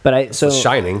not. But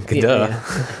Shining, duh.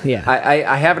 Yeah.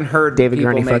 I haven't heard David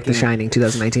people Gurney fucked The Shining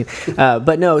 2019.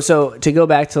 But no, so to go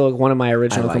back to one of my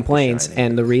original like The complaints, Shining.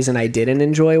 and the reason I didn't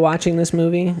enjoy watching this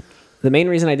movie, the main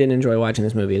reason I didn't enjoy watching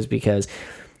this movie is because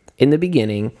in the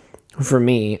beginning, for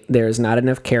me, there's not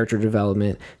enough character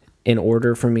development in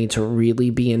order for me to really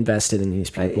be invested in these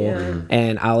people.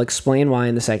 And I'll explain why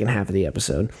in the second half of the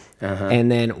episode. And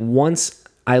then once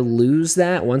I lose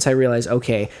that, once I realize,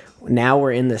 okay, now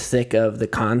we're in the thick of the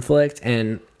conflict,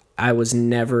 and there was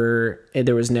never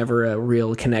a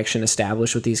real connection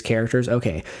established with these characters.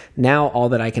 Okay, now all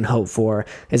that I can hope for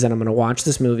is that I'm going to watch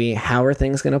this movie. How are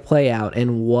things going to play out,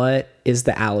 and what is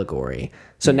the allegory?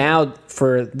 So now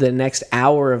for the next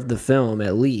hour of the film,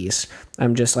 at least,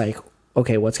 I'm just like,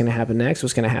 okay, what's going to happen next?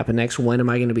 What's going to happen next? When am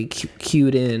I going to be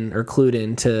cued in or clued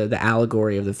into the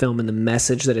allegory of the film and the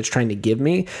message that it's trying to give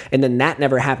me? And then that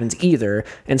never happens either.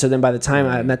 And so then by the time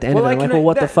I'm at the end of it, I'm like, well,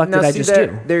 what the fuck did I just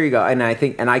do? There you go. And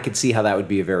I could see how that would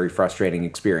be a very frustrating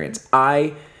experience.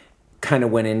 I kind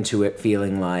of went into it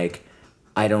feeling like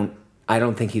I don't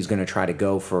think he's going to try to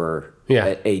go for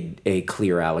a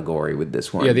clear allegory with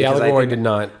this one. Yeah, the because allegory did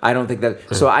not. I don't think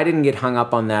that. So I didn't get hung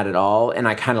up on that at all, and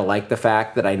I kind of like the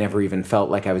fact that I never even felt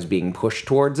like I was being pushed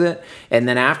towards it. And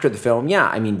then after the film,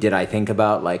 I mean, did I think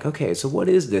about like, okay, so what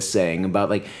is this saying about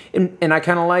like? And I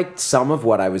kind of liked some of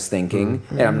what I was thinking,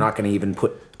 and I'm not going to even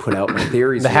put out my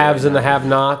theories. The haves and the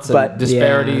have-nots, and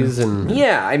disparities, and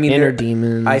I mean, inner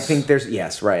demons. I think there's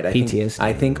PTSD.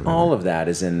 I think all of that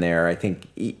is in there. I think,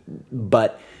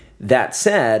 but that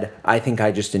said, I think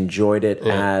I just enjoyed it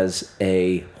as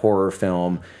a horror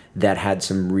film that had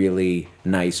some really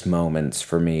nice moments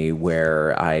for me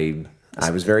where I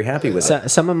was very happy with it.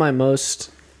 Some of my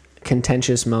most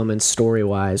contentious moments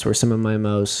story-wise were some of my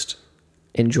most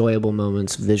enjoyable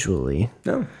moments visually,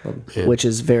 which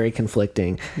is very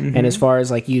conflicting. And as far as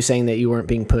like you saying that you weren't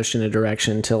being pushed in a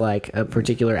direction to like a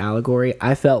particular allegory,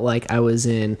 I felt like I was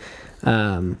in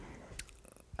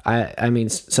I mean,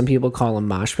 some people call them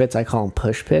mosh pits. I call them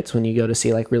push pits when you go to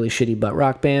see like really shitty butt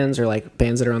rock bands or like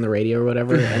bands that are on the radio or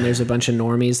whatever. And there's a bunch of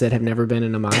normies that have never been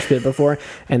in a mosh pit before,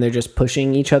 and they're just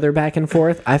pushing each other back and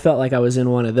forth. I felt like I was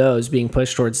in one of those, being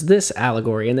pushed towards this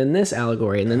allegory and then this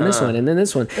allegory and then this one and then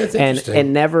this one,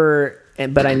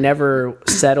 but I never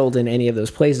settled in any of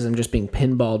those places. I'm just being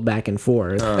pinballed back and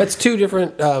forth. That's two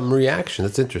different reactions.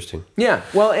 That's interesting. Yeah,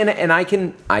 well, and I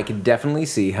can definitely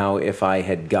see how if I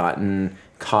had gotten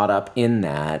caught up in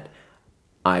that,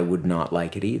 I would not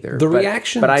like it either. The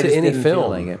reaction I to just any didn't feel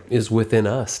film like it. is within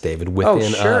us, David. Within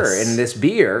us. Oh, sure. And this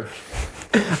beer,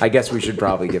 I guess we should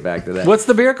probably get back to that. What's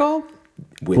the beer called?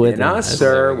 Within us,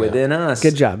 sir. Within us.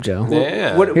 Good job, Joe.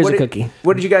 Yeah. Here's a cookie.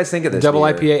 What did you guys think of this Double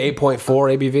beer? IPA, 8.4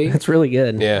 ABV. That's really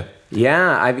good. Yeah.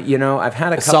 Yeah, I've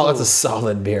had a couple That's a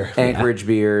solid beer. Anchorage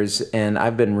beers, and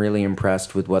I've been really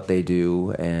impressed with what they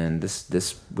do. And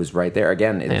this was right there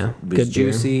again. It was good beer.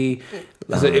 juicy.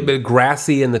 Is it a bit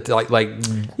grassy in the like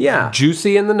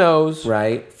juicy in the nose,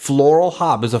 right? Floral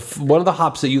hop is one of the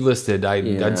hops that you listed.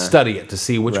 I'd study it to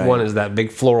see which one is that big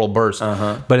floral burst.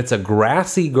 But it's a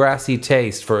grassy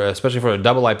taste especially for a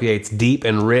double IPA. It's deep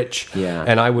and rich. Yeah.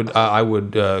 And I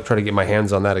would try to get my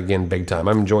hands on that again big time.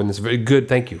 I'm enjoying this. Very good.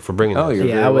 Thank you for bringing. Oh, this. you're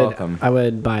very welcome. I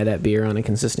would buy that beer on a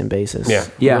consistent basis.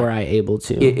 Yeah. Were I able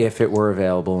to, if it were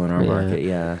available in our market.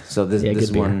 Yeah. So this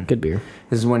is one. Good beer.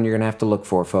 This is one you're gonna have to look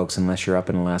for, folks, unless you're up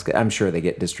in Alaska. I'm sure they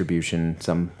get distribution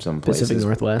some places, Pacific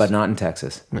Northwest, but not in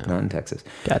Texas. No. Not in Texas.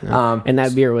 God, no. And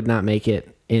that beer would not make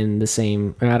it in the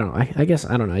same. I don't know. I guess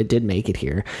I don't know. It did make it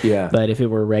here. Yeah. But if it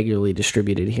were regularly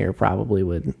distributed here, probably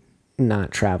would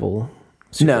not travel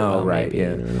super No, well, right? maybe,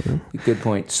 Yeah, you know. good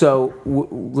point. So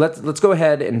let's go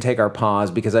ahead and take our pause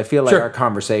because I feel like Sure. our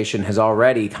conversation has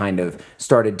already kind of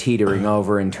started teetering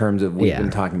over in terms of we've Yeah.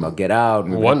 been talking about Get Out.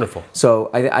 And Wonderful. So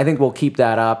I think we'll keep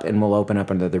that up and we'll open up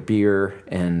another beer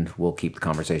and we'll keep the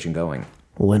conversation going.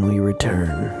 When we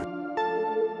return.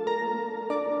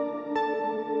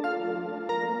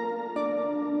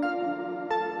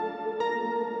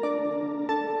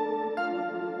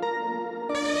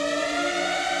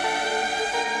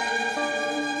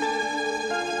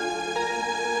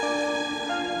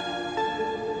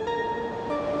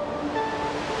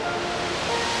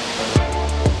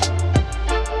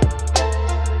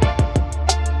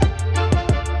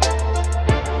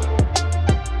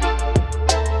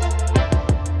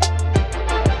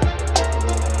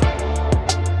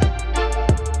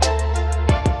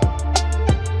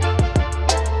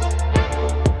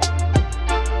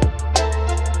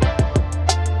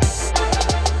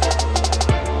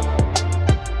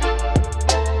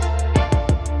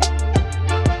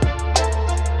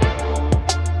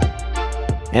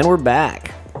 And we're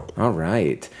back. All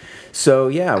right. So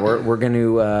yeah, we're going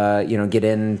to get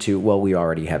into, well, we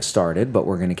already have started, but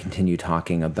we're going to continue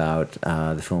talking about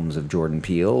the films of Jordan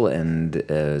Peele and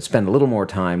spend a little more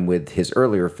time with his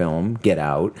earlier film Get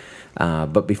Out.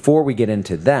 But before we get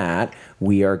into that,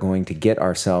 we are going to get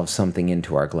ourselves something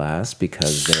into our glass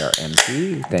because they are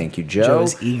empty. Thank you, Joe. Joe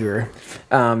is eager.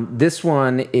 This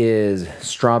one is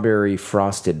strawberry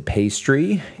frosted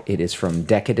pastry. It is from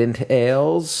Decadent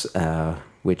Ales,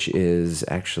 which is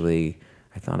actually,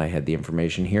 I thought I had the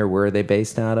information here. Where are they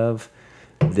based out of?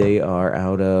 They are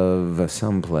out of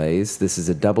someplace. This is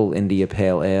a double India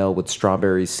Pale Ale with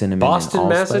strawberries, cinnamon, Boston,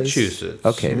 and allspice. Massachusetts.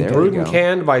 Okay, there Brewed we go. and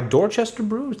canned by Dorchester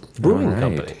Brewing All right,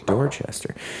 Company.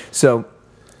 Dorchester. So,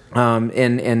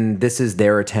 and this is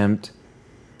their attempt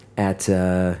at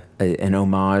an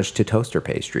homage to toaster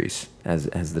pastries,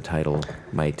 as the title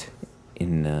might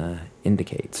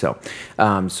indicate. So,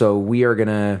 so we are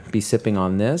gonna be sipping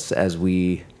on this as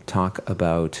we talk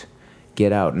about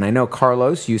Get Out. And I know,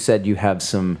 Carlos, you said you have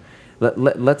some.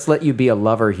 Let's let you be a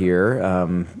lover here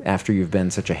after you've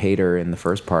been such a hater in the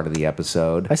first part of the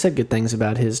episode. I said good things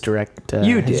about his directing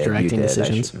You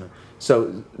decisions. did.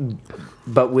 So,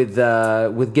 but with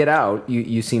Get Out,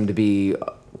 you seem to be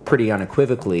pretty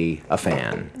unequivocally a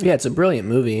fan. Yeah, it's a brilliant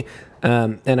movie.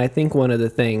 And I think one of the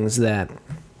things that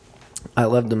I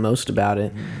loved the most about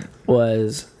it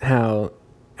was how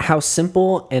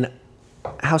simple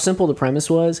the premise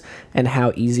was and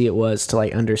how easy it was to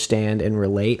like understand and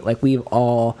relate. Like we've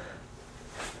all,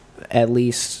 at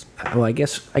least, well, I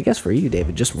guess for you,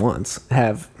 David, just once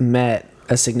have met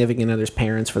a significant other's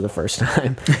parents for the first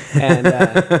time, and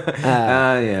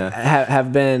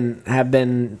have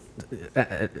been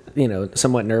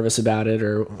somewhat nervous about it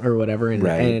or whatever. And,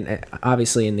 Right. and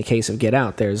obviously, in the case of Get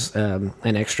Out, there's an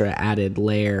extra added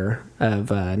layer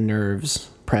of nerves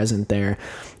present there.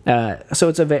 So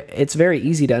it's very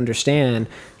easy to understand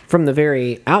from the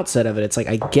very outset of it. It's like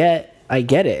I get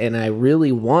it, and I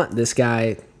really want this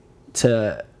guy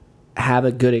to have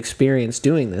a good experience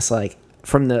doing this. Like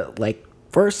from the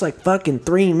first fucking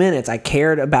 3 minutes, I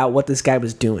cared about what this guy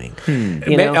was doing.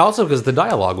 You know? Also because the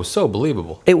dialogue was so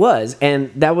believable. It was,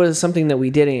 and that was something that we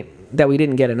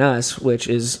didn't get in Us, which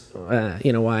is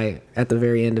why at the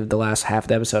very end of the last half of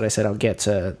the episode I said I'll get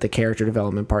to the character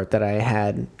development part that I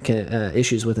had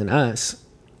issues with in Us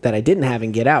that I didn't have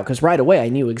in Get Out, because right away I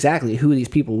knew exactly who these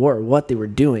people were, what they were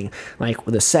doing, like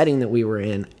the setting that we were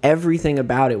in. Everything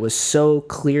about it was so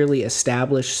clearly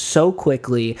established so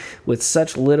quickly with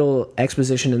such little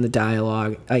exposition in the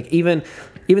dialogue. Like even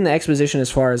the exposition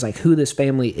as far as like who this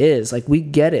family is, like we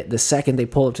get it the second they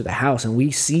pull up to the house and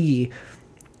we see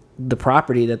the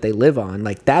property that they live on.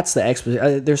 Like that's the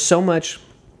exposition. There's so much.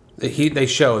 They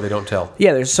show, they don't tell.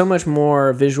 Yeah, there's so much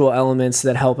more visual elements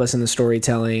that help us in the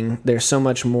storytelling. There's so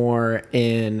much more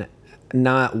in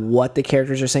not what the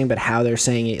characters are saying, but how they're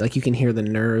saying it. Like you can hear the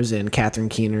nerves in Catherine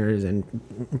Keener's and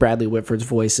Bradley Whitford's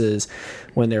voices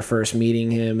when they're first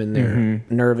meeting him, and they're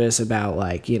nervous about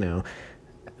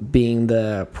being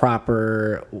the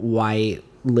proper white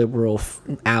liberal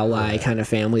ally kind of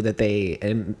family that they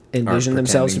envision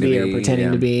themselves to be or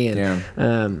pretending to be,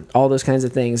 and all those kinds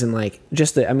of things. And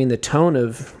the tone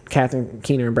of Catherine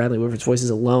Keener and Bradley Whitford's voices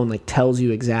alone tells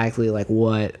you exactly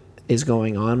what is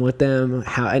going on with them,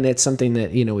 and it's something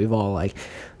that we've all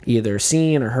either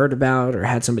seen or heard about or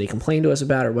had somebody complain to us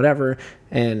about or whatever.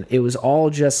 And it was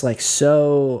all just I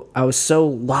was so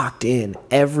locked in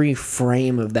every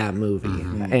frame of that movie.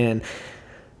 And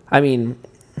I mean,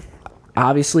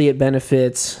 obviously it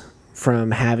benefits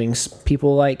from having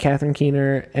people like Catherine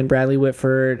Keener and Bradley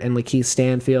Whitford and Lakeith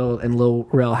Stanfield and Lil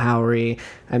Rel Howery.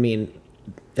 I mean,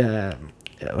 the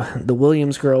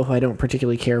Williams girl, who I don't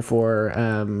particularly care for.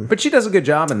 But she does a good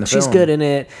job in the film. She's good in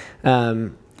it.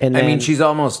 And then, I mean, she's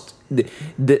almost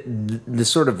the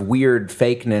sort of weird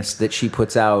fakeness that she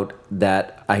puts out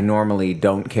that I normally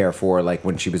don't care for, like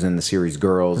when she was in the series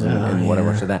Girls and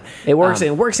whatever. So that it works.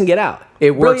 It works and Get Out.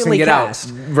 It works and Get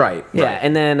cast. Out. Right. Yeah, right.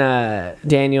 and then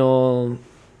Daniel,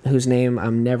 whose name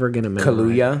I'm never gonna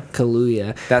memorize.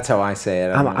 Kaluuya. That's how I say it.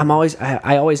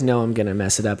 I always know I'm gonna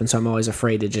mess it up, and so I'm always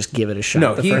afraid to just give it a shot.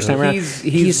 No, the first time around.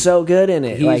 He's so good in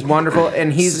it. He's wonderful,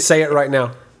 and he's Say it right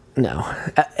now. no,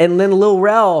 and then Lil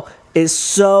Rel is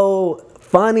so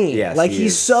funny. Yes, like he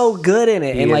he's is. so good in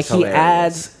it, He and is like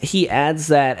hilarious. he adds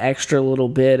that extra little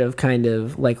bit of kind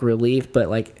of like relief, but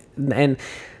like, and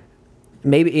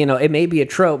maybe it may be a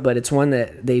trope, but it's one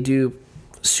that they do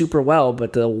super well.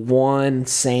 But the one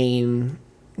sane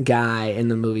guy in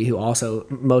the movie who also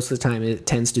most of the time it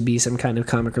tends to be some kind of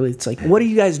comic relief. It's like, what are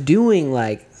you guys doing?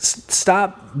 Like,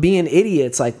 stop being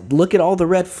idiots. Like, look at all the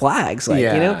red flags. Like,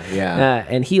 Yeah.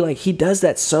 and he does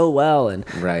that so well. And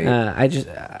Right. I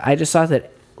just thought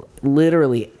that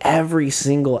literally every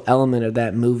single element of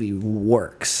that movie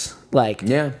works. Like,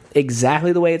 Yeah.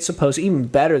 exactly the way it's supposed to, even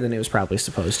better than it was probably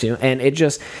supposed to. And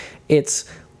it's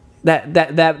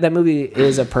that movie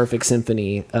is a perfect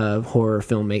symphony of horror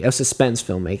filmmaking, of suspense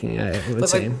filmmaking, I would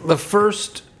say. Like, the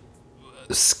first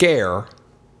scare,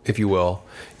 if you will,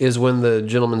 is when the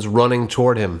gentleman's running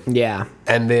toward him. Yeah.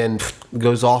 And then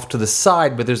goes off to the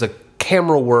side, but there's a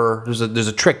camera where there's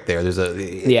a trick there.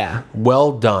 Yeah.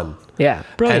 Well done. Yeah.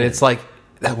 Brilliant. And it's like,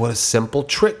 what a simple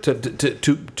trick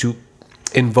to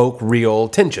invoke real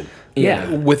tension.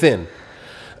 Yeah. Within.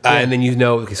 And then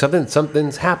okay,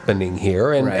 something's happening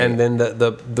here, and Right. and then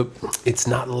the it's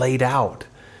not laid out.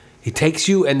 He takes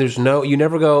you, and you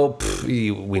never go.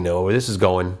 We know where this is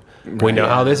going. We know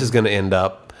how this is going to end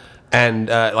up. And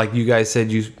like you guys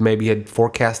said, you maybe had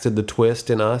forecasted the twist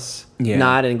in Us. Yeah.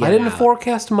 Not in Get I didn't Out.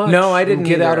 forecast much. No, I didn't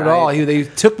get out either. at all. They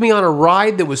took me on a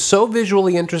ride that was so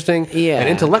visually interesting Yeah. and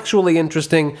intellectually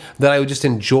interesting that I just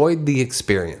enjoyed the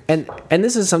experience. And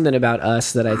this is something about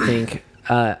Us that I think,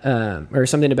 or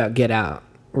something about Get Out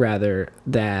rather,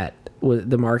 that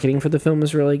the marketing for the film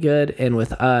was really good, and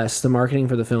with Us, the marketing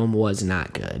for the film was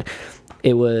not good.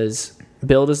 It was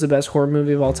billed as the best horror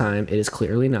movie of all time. It is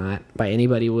clearly not by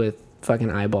anybody with fucking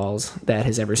eyeballs that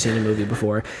has ever seen a movie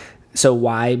before. So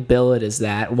why bill it as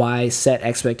that? Why set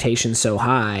expectations so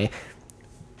high?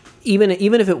 Even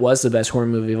if it was the best horror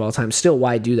movie of all time, still,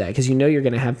 why do that? Because you're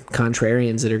going to have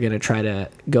contrarians that are going to try to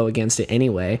go against it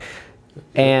anyway.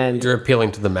 And You're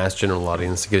appealing to the mass general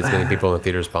audience to get as many people in the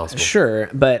theater as possible. sure,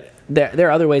 but there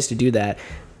are other ways to do that,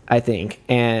 I think.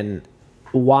 And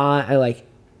why,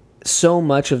 so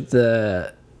much of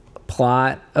the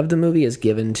plot of the movie is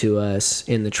given to us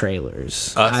in the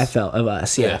trailers. Us? I felt of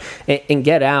Us, yeah. And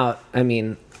Get Out, I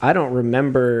mean, I don't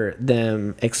remember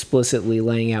them explicitly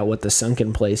laying out what the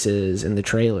sunken place is in the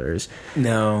trailers.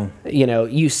 No.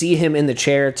 You see him in the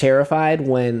chair terrified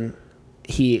when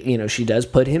she does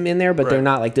put him in there, but they're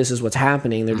not like, this is what's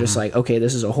happening. They're just like, okay,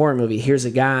 this is a horror movie. Here's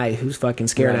a guy who's fucking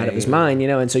scared out of his mind,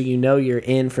 and so you're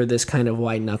in for this kind of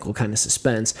white knuckle kind of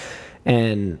suspense.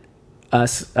 And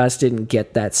us didn't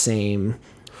get that same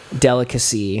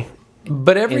delicacy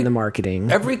But in the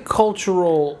marketing. Every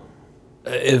cultural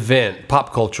event,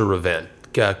 pop culture event,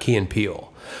 Key and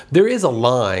Peele, there is a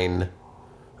line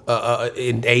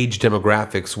in age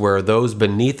demographics where those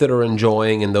beneath it are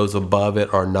enjoying and those above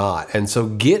it are not. And so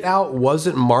Get Out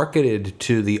wasn't marketed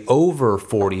to the over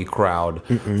 40 crowd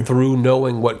through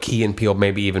knowing what Key and Peele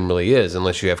maybe even really is,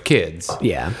 unless you have kids.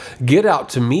 Yeah. Get Out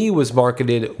to me was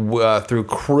marketed through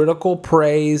critical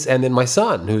praise, and then my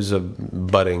son, who's a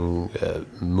budding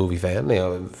movie fan,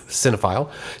 cinephile,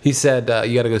 he said,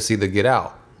 you got to go see the Get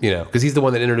Out. Because he's the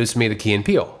one that introduced me to Key and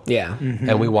Peele. Yeah.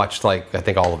 And we watched, I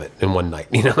think all of it in one night.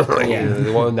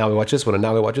 Well, now we watch this one, and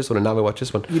now we watch this one, and now we watch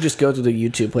this one. You just go through the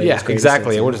YouTube playlist. Yeah,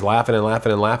 exactly. And we're just laughing and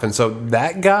laughing and laughing. So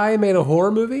that guy made a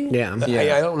horror movie? Yeah.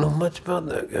 I don't know much about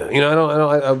that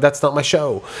guy. I that's not my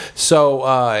show. So,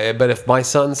 but if my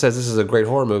son says this is a great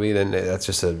horror movie, then that's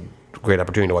just a great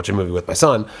opportunity to watch a movie with my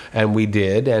son. And we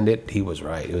did, and he was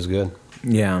right. It was good.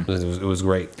 Yeah. It was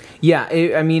great. Yeah,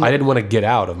 I mean... I didn't want to get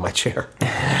out of my chair.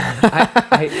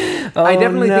 I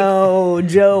definitely think. No,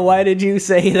 Joe, why did you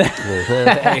say that?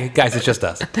 Hey, guys, it's just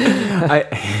us.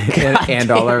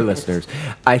 And all our listeners.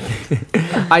 I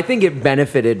think it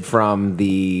benefited from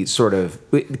the sort of,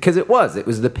 because it was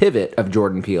the pivot of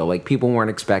Jordan Peele. Like, people weren't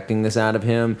expecting this out of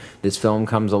him. This film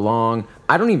comes along.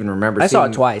 I don't even remember. I saw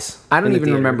it twice. I don't in the even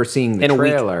theater. remember seeing the In a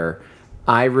week. trailer.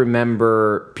 I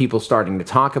remember people starting to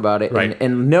talk about it, Right.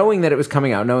 and knowing that it was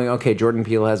coming out, knowing, okay, Jordan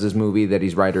Peele has this movie that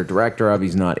he's writer director of,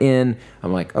 he's not in.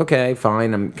 I'm like, okay,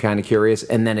 fine. I'm kind of curious,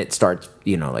 and then it starts,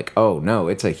 like, oh no,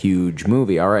 it's a huge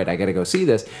movie. All right, I got to go see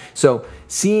this. So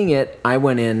seeing it, I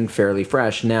went in fairly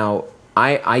fresh. Now,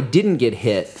 I didn't get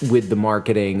hit with the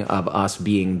marketing of Us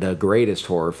being the greatest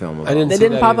horror film of all didn't They see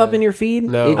didn't that pop up either. in your feed?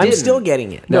 No. It I'm didn't. still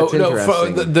getting it. No, That's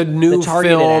interesting. the new The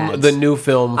targeted film, ads. the new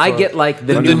film. I for- get, like,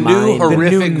 the the new new mind, the new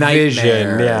horrific nightmare.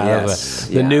 vision. Yeah, Yes,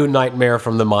 the yeah. new nightmare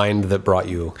from the mind that brought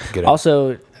you. Get it.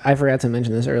 Also, I forgot to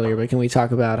mention this earlier, but can we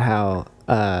talk about how,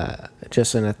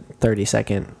 just in a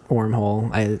 30-second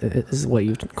wormhole, is what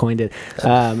you coined it,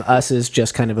 Us is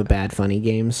just kind of a bad funny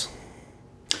games?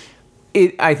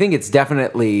 I think it's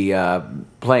definitely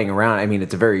playing around. I mean,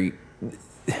 it's a very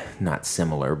not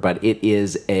similar, but it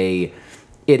is a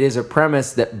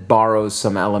premise that borrows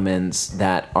some elements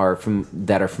that are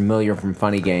familiar from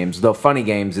Funny Games. Though Funny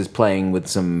Games is playing with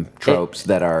some tropes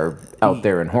that are out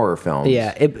there in horror films.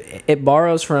 Yeah, it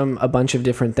borrows from a bunch of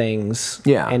different things,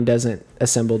 Yeah. and doesn't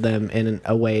assemble them in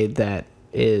a way that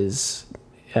is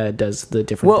does the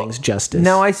different things justice.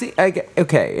 No, I see.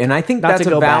 Okay, and I think Not that's to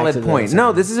a go back valid to point. this.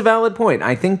 No, this is a valid point.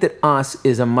 I think that Us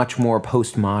is a much more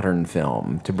postmodern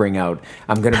film. To bring out,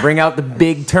 I'm going to bring out the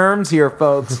big terms here,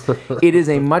 folks. It is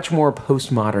a much more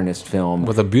postmodernist film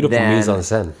with a beautiful than mise en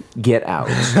scène. Get Out.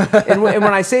 And when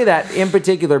I say that, in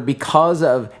particular, because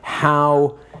of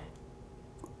how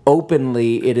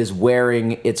openly it is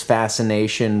wearing its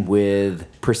fascination with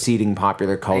preceding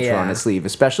popular culture on Yeah. its sleeve,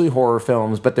 especially horror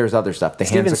films, but there's other stuff. The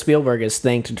Steven hands Spielberg is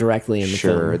thanked directly in the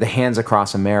Sure, film. the Hands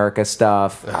Across America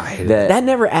stuff. That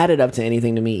never added up to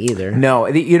anything to me either. No,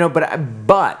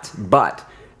 but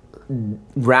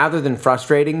rather than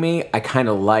frustrating me, I kind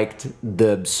of liked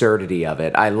the absurdity of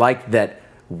it. I liked that.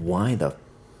 Why the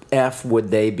F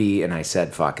would they be? And I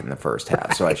said "fuck" in the first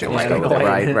half, so I should just go with it.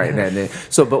 Right.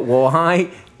 But why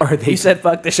are they? You said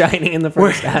 "fuck The Shining" in the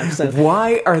first half. So.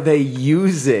 Why are they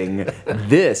using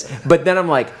this? But then I'm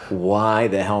like, why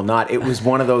the hell not? It was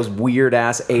one of those weird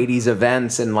ass 80s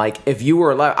events, and like, if you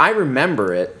were alive, I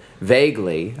remember it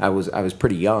vaguely. I was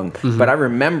pretty young, but I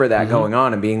remember that going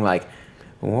on and being like,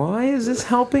 why is this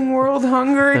helping world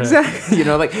hunger exactly?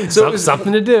 So it was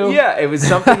Something to do. Yeah, it was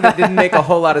something that didn't make a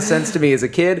whole lot of sense to me as a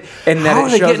kid. And then How it are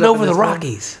they shows getting up over in the this film.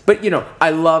 Rockies? But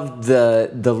I loved the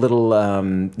little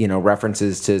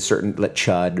references to certain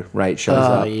Chud, right? Shows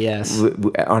up yes.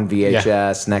 on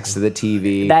VHS next to the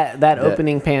TV. That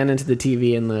opening pan into the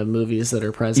TV in the movies that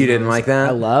are present. You didn't like that?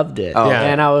 I loved it. Oh. Yeah.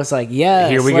 And I was like,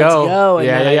 yes, Here we let's go. go. And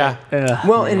Yeah, then yeah.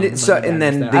 Well, and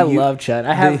then I love Chud.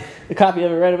 I have a copy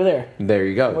of it right over there. There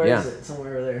you go. Where yeah. is it?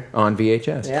 Somewhere over there. On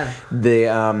VHS.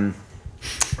 Yeah.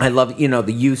 I love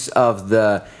the use of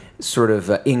the sort of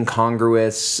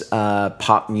incongruous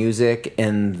pop music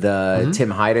and the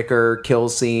Tim Heidecker kill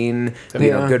scene.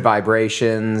 Yeah. Good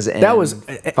Vibrations. And That was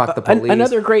Fuck the Police.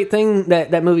 another great thing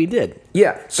that movie did.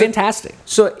 Yeah. Fantastic.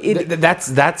 So it.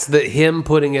 That's the him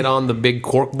putting it on the big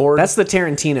cork board. That's the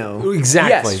Tarantino.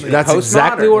 exactly. Yes, That's postmodern.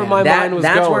 exactly where my mind was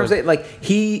that's going. what I'm saying. Like,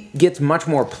 he gets much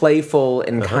more playful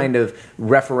and kind of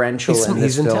referential in this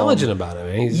He's film. intelligent about it.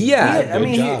 Man. He's, Yeah, I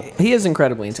mean, job. he is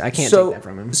incredibly. I can't take that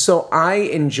from him. So I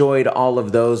enjoyed all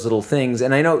of those little things,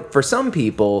 and I know for some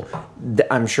people,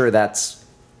 I'm sure that's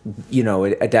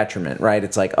a detriment, right?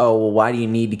 It's like, oh, well, why do you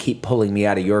need to keep pulling me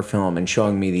out of your film and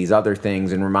showing me these other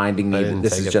things and reminding me that didn't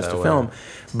this take is it just that a way. film?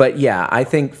 But yeah, I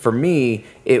think for me,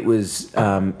 it was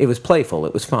playful,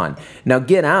 it was fun. Now,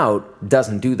 Get Out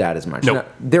doesn't do that as much. Nope. Now,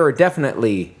 there are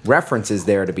definitely references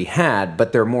there to be had,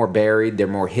 but they're more buried, they're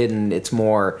more hidden. It's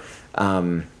more,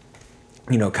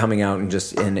 coming out and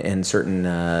just in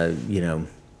certain,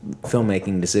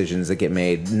 filmmaking decisions that get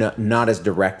made, not as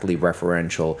directly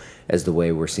referential as the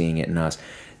way we're seeing it in Us.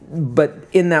 But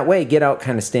in that way, Get Out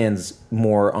kind of stands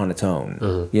more on its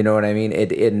own. You know what I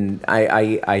mean?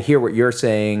 I hear what you're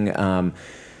saying,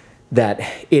 that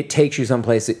it takes you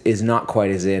someplace that is not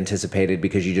quite as anticipated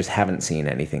because you just haven't seen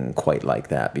anything quite like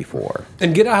that before.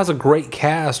 And Get Out has a great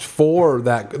cast for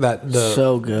the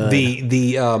So good.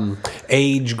 the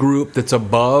age group that's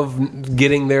above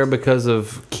getting there because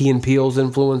of Key and Peele's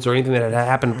influence or anything that had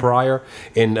happened prior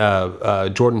in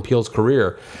Jordan Peele's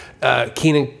career.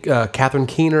 Catherine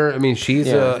Keener. I mean, she's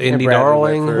Yeah. Indy And Bradley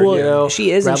Darling. Whitford, Well, you know,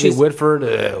 she is, and Bradley she's-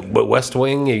 Whitford, West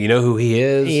Wing. You know who he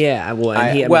is. Yeah, well, and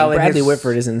I- I well, mean, in Bradley his-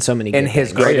 Whitford is in so many. And good his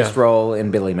things. greatest role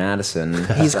in Billy Madison.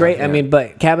 He's great. I mean,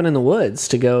 but Cabin in the Woods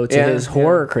to go to Yeah, his yeah.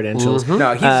 horror credentials.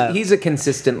 No, he's a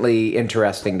consistently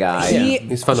interesting guy.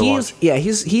 He's fun to watch. Yeah,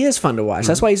 he is fun to watch.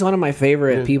 That's why he's one of my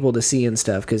favorite people to see and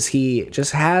stuff because he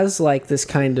just has like this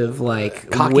kind of like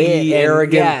Cocky wit and-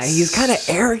 arrogance. Yeah, he's kind of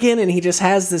arrogant and he just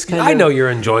has this kind of. I know you're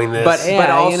enjoying this. But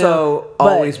Yeah, also you know, but-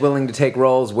 always willing to take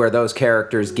roles where those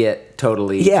characters get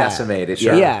totally decimated.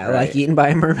 Yeah, right. like eaten by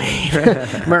a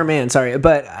mermaid. Merman, sorry.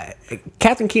 But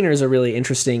Catherine Keener is a really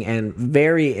interesting and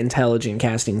very intelligent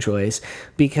casting choice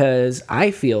because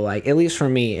I feel like, at least for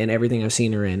me and everything I've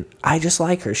seen her in, I just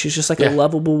like her. She's just like a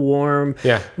lovable, warm,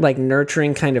 like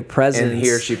nurturing kind of presence. And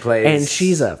here she plays- And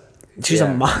she's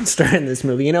a monster in this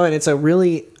movie, you know, and it's a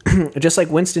really, just like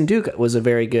Winston Duke was a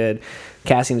very good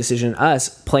casting decision. Us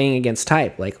playing against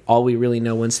type, like all we really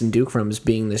know Winston Duke from is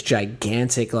being this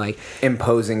gigantic, like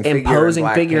imposing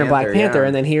figure in Black Panther, yeah.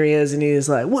 and then here he is, and he's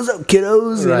like, "What's up,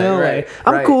 kiddos?" You Right, know, right, like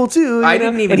I'm right. cool too. I you know?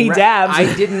 didn't even. And he dabs.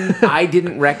 I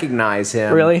didn't recognize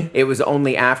him. Really? It was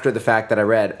only after the fact that I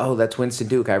read, "Oh, that's Winston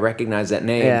Duke." I recognize that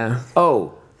name. Yeah.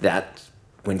 Oh, that's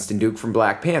Winston Duke from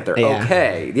Black Panther. Yeah.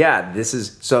 Okay. Yeah. This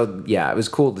is so. Yeah, it was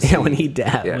cool to see. Yeah, when he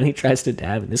dab, Yeah. when he tries to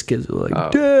dab, and his kids are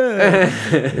like, "Dab!"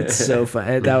 It's so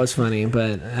fun. That was funny,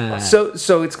 but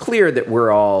So it's clear that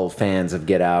we're all fans of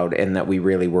Get Out and that we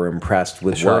really were impressed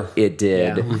with what it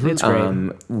did. Yeah, it's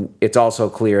great. It's also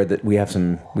clear that we have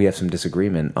some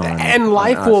disagreement on. and on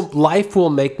life Us.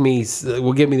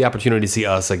 will give me the opportunity to see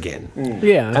Us again.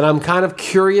 yeah, And I'm kind of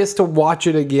curious to watch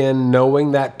it again,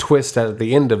 knowing that twist at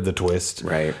the end of the twist.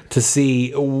 Right. To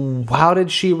see how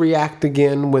did she react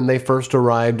again when they first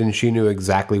arrived and she knew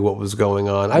exactly what was going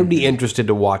on. I'd be interested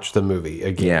to watch the movie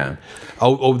again. Yeah.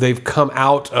 Oh, they've come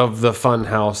out of the fun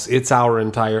house. It's our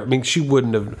entire. I mean, she would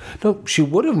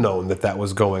have known that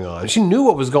was going on. She knew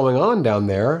what was going on down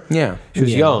there. Yeah. She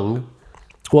was young.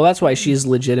 well, that's why she's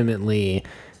legitimately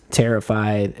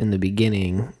terrified in the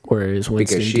beginning, whereas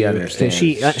Winston Because she Duke- understands.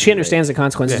 she understands the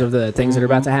consequences of the things that are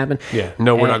about to happen. Yeah.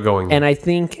 No, we're not going there. And I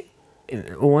think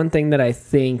one thing that I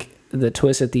think the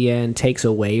twist at the end takes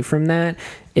away from that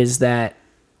is that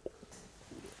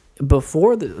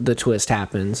before the twist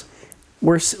happens,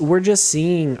 we're just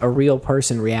seeing a real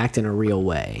person react in a real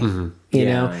way, you Yeah.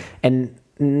 know. And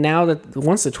now that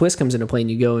once the twist comes into play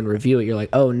and you go and review it, you're like,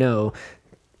 oh no,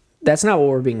 that's not what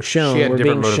we're being shown. She had We're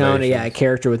being different shown a motivations.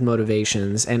 character with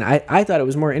motivations, and I thought it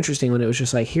was more interesting when it was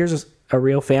just like, here's a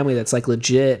real family that's like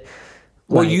legit.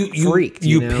 Well, like, you freaked,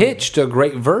 you know? pitched a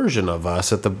great version of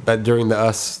Us during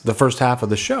the first half of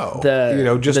the show.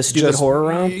 The stupid horror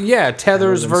romp? Yeah,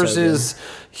 tethers That would've been so versus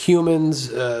humans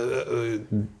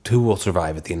who will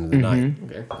survive at the end of the night.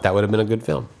 Okay. That would have been a good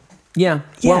film. Yeah.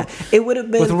 Yeah, Well, it would have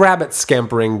been. With rabbits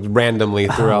scampering randomly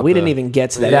throughout. We didn't even get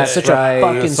to that. That's That's such right. a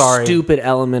fucking Sorry. stupid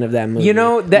element of that movie. you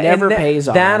know that never and that, pays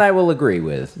off. That I will agree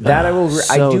with. That I will.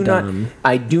 so I do dumb. not.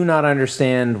 I do not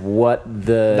understand what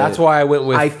the. That's why I went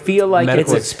with. I feel like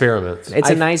medical it's experiments. it's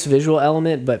a nice visual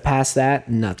element, but past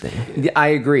that, nothing. I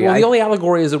agree. Well, I, the only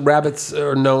allegory is that rabbits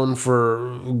are known for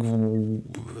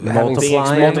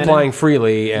multiplying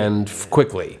freely and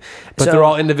quickly, but So- they're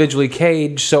all individually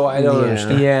caged. So I don't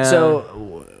understand. Yeah.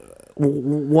 So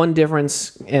one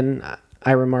difference, and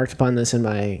I remarked upon this in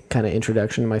my kind of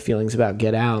introduction to my feelings about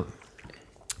Get Out.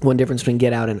 One difference between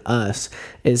Get Out and Us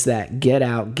is that Get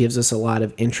Out gives us a lot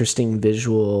of interesting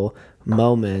visual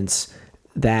moments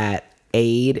that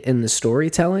aid in the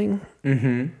storytelling,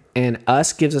 and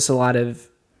Us gives us a lot of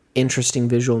interesting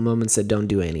visual moments that don't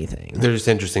do anything, They're just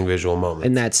interesting visual moments.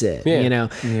 and that's it. Yeah. You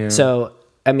know. So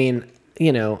I mean,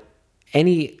 you know,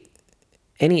 any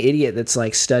idiot that's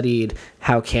like studied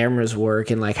how cameras work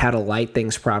and like how to light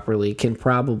things properly can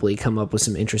probably come up with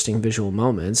some interesting visual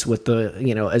moments with the,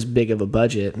 you know, as big of a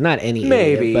budget. Not any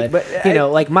Maybe, idiot, but you know,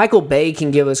 like Michael Bay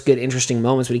can give us good interesting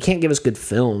moments, but he can't give us good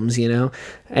films, you know.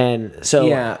 And so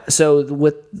Yeah. so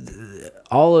with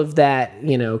all of that,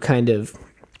 you know, kind of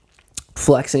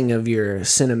flexing of your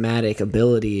cinematic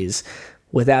abilities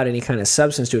without any kind of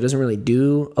substance to it doesn't really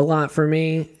do a lot for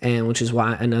me, and which is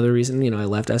why another reason, you know, I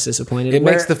left Us disappointed. it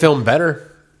makes the film better.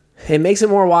 it makes it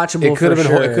more watchable. It could have for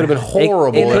been sure. it could have been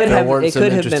horrible It if could there have, weren't it some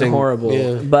could have been interesting- horrible,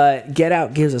 Yeah. but Get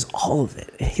Out gives us all of it.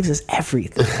 It gives us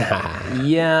everything.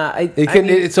 yeah.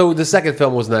 So the second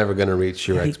film was never going to reach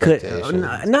your He could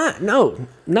expectations.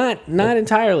 not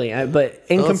entirely. But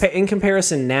in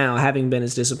comparison now, having been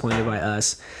as disappointed by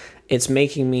Us, it's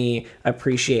making me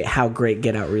appreciate how great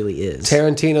Get Out really is.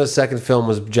 Tarantino's second film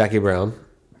was Jackie Brown.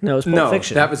 No, it was Pulp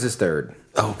Fiction. that was his third.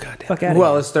 Oh goddamn. Fuck out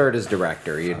Well, his third as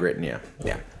director. He had written, yeah.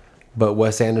 But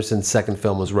Wes Anderson's second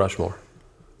film was Rushmore.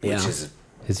 Yeah. Which is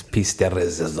His piece de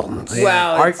resistance.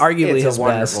 well, Arguably it's his a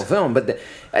wonderful best. film. But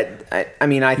I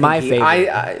mean, I think My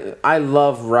favorite. I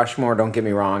love Rushmore. Don't get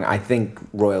me wrong. I think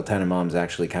Royal Tenenbaums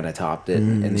actually kind of topped it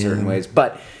in certain ways.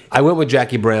 But I went with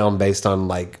Jackie Brown based on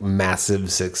like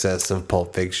massive success of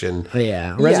Pulp Fiction.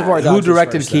 Yeah. Reservoir Dogs. Who was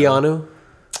directed first, though. Keanu?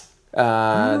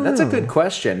 that's a good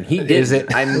question. He did. Is it-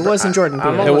 It wasn't Jordan Peele.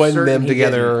 I'm It almost wasn't certain them he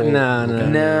together. didn't. No.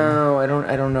 No,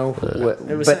 I don't know. What,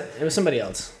 It was but somebody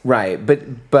else. right, but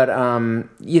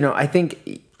you know, I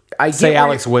think I get Say where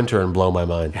Alex Winter and blow my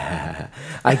mind.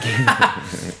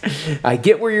 I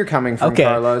get where you're coming from, Okay.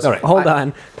 Carlos. All right. Hold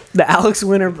on. The Alex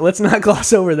Winter, let's not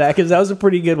gloss over that because that was a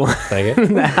pretty good one. Thank you.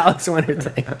 The Alex Winter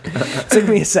thing. Took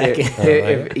me a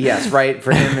second. Yes, right.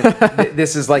 For him,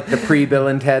 this is like the pre-Bill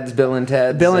and Ted's Bill and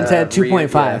Ted's Bill and Ted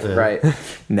 2.5. yeah, right?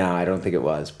 No, I don't think it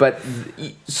was. But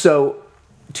so,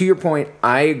 to your point,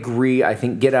 I agree. I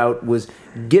think Get Out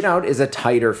is a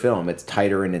tighter film. It's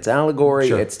tighter in its allegory.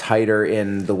 Sure. It's tighter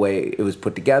in the way it was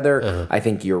put together. I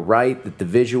think you're right that the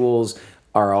visuals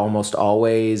are almost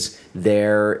always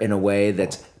there in a way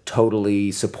that's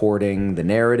totally supporting the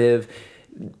narrative.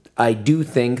 I do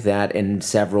think that in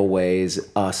several ways,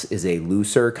 Us is a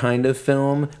looser kind of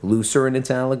film, looser in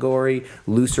its allegory,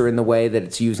 looser in the way that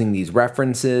it's using these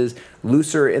references,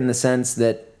 looser in the sense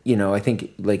that, you know, I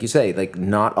think, like you say, like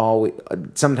not always,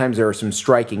 sometimes there are some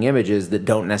striking images that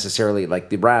don't necessarily, like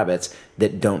the rabbits,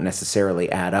 that don't necessarily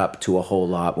add up to a whole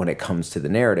lot when it comes to the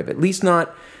narrative, at least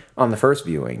not on the first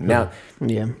viewing. Now,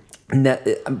 Yeah.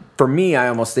 for me, I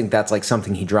almost think that's like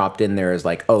something he dropped in there as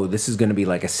like, oh, this is going to be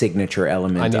like a signature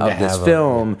element need to of this have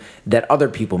film that other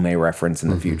people may reference in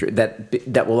the future,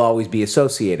 that will always be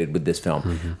associated with this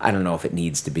film. I don't know if it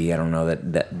needs to be. I don't know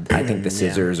that I think the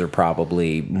scissors are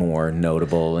probably more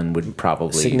notable and would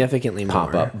probably Significantly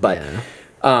pop more, up. But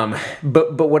yeah.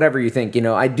 but whatever you think, you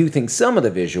know, I do think some of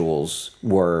the visuals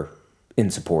were in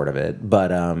support of it, but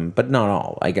not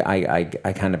all. I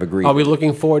kind of agree. Are we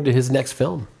looking forward to his next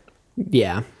film?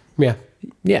 Yeah. Yeah.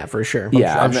 Yeah, for sure.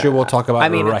 Yeah. I'm sure we'll talk about I it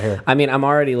mean, right here. I'm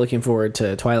already looking forward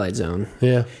to Twilight Zone.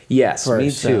 Yeah. Yes, me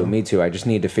first, too. so. Me too. I just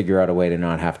need to figure out a way to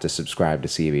not have to subscribe to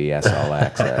CBS All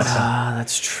Access. Ah,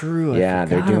 that's true. Yeah,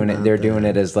 they're doing it. They're doing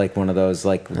it as like one of those,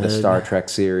 like the Star Trek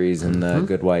series and the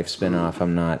Good Wife spinoff.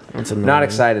 I'm not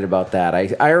excited about that. I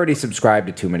already subscribe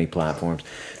to too many platforms.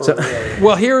 So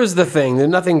Well, here is the thing.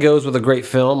 Nothing goes with a great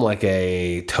film like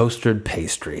a toasted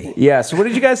pastry. yeah. So what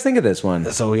did you guys think of this one?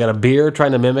 So we got a beer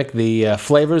trying to mimic the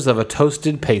flavors of a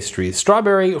toasted pastry.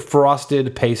 Strawberry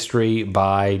frosted pastry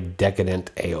by Decadent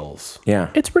Ales. Yeah.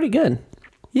 It's pretty good.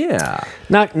 Yeah.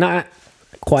 Not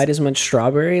quite as much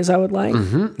strawberry as I would like.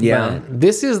 Yeah.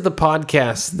 This is the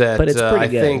podcast that But it's pretty I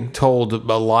good. think told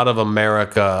a lot of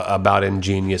America about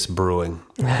Ingenious Brewing.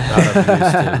 Out of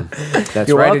Houston. That's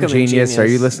You're right, welcome, Ingenious. Are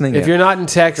you Ingenious. listening? If you're not in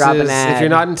Texas, Drop an ad. if you're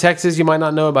not in Texas, you might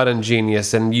not know about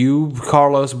Ingenious. And you,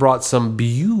 Carlos, brought some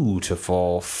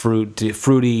beautiful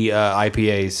fruity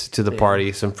IPAs to the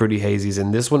party, some fruity hazies.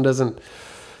 And this one doesn't.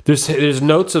 There's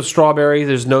notes of strawberry,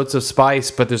 there's notes of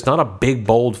spice, but there's not a big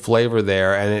bold flavor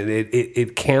there, and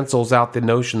it cancels out the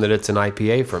notion that it's an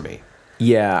IPA for me.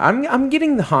 Yeah, I'm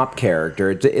getting the hop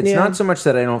character. It's Yeah. not so much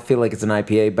that I don't feel like it's an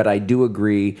IPA, but I do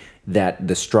agree that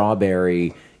the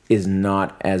strawberry is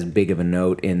not as big of a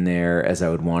note in there as I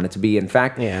would want it to be. In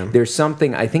fact, Yeah. there's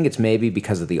something, I think it's maybe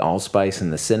because of the allspice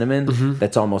and the cinnamon,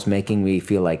 that's almost making me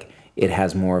feel like it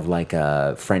has more of like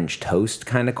a French toast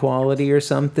kind of quality or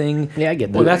something. Yeah, I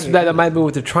get that. Well, that might be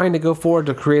what they're trying to go for,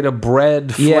 to create a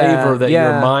bread flavor that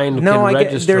yeah. your mind No, can I get-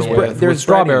 register there's with there's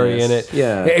strawberry in breadiness. it.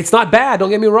 Yeah. It's not bad. Don't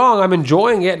get me wrong. I'm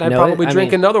enjoying it, and I'd No, probably I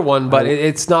drink mean, another one, but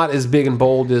it's not as big and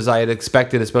bold as I had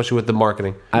expected, especially with the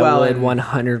marketing. I Well, would and-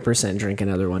 100% drink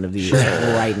another one of these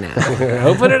right now.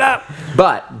 Open it up.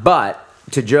 But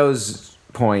to Joe's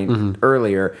point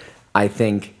earlier, I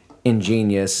think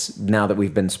Ingenious, now that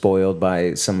we've been spoiled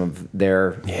by some of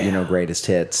their greatest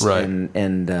hits, Right.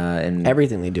 and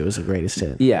Everything they do is the greatest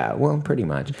hit. yeah, well, pretty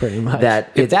much. That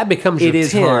If that becomes it your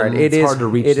is 10, hard. it's It is hard to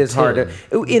reach It the is hard 10.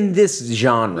 to in this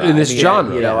genre. In this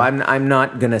genre, you know, yeah. I'm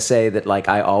not gonna say that like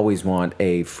I always want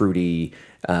a fruity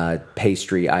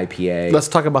pastry IPA. Let's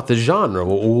talk about the genre.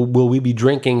 Will we be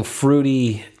drinking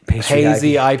fruity Pastry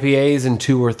hazy IPAs in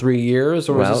 2 or 3 years?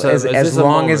 Or Well, is this as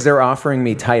long as they're offering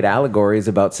me tight allegories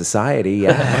about society,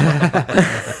 yeah.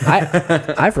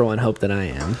 I for one hope that I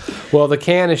am. Well, the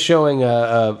can is showing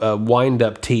a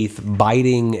wind-up teeth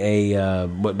biting a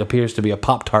what appears to be a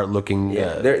Pop-Tart looking.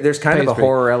 There's kind of a pastry.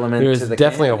 horror element There's to the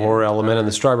definitely can, a horror yeah. element, and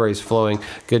the strawberries flowing.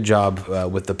 Good job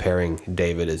with the pairing,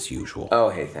 David, as usual. Oh,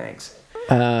 hey, thanks.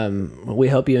 We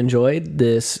hope you enjoyed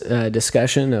this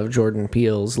discussion of Jordan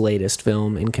Peele's latest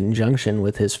film in conjunction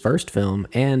with his first film,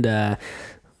 and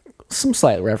some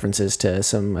slight references to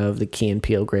some of the Key and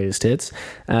Peele greatest hits.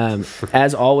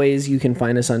 As always, you can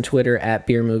find us on Twitter at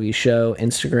Beer Movie Show,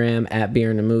 Instagram at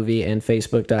Beer in a Movie, and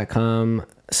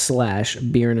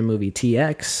Facebook.com/Beer in a Movie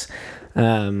TX.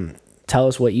 Tell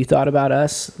us what you thought about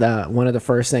us. One of the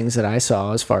first things that I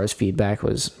saw as far as feedback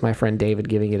was my friend David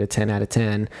giving it a 10 out of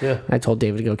 10. Yeah. I told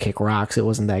David to go kick rocks. It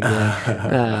wasn't that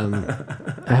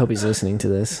good. I hope he's listening to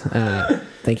this.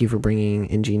 Thank you for bringing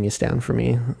Ingenious down for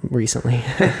me recently.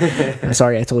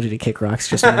 Sorry I told you to kick rocks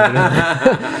just a minute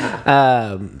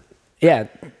ago. Yeah,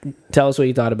 tell us what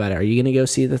you thought about it. Are you going to go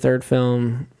see the third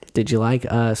film? Did you like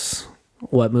us?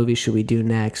 What movie should we do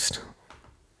next?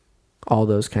 All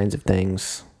those kinds of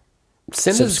things.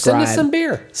 Send us some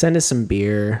beer. Send us some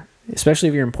beer, especially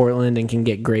if you're in Portland and can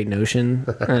get Great Notion.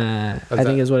 I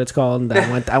think is what it's called.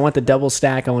 I want the double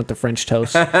stack. I want the French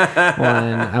toast one.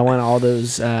 I want all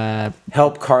those.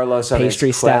 Help Carlos on pastry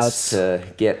his quest stouts. to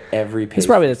get every pastry. It's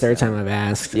probably the third time I've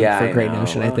asked Yeah, for I Great know.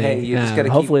 Notion. Well, I think. hey, you just gotta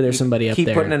hopefully keep- there's somebody up keep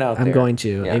there. putting it out I'm there. going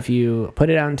to. Yeah. If you put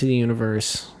it out into the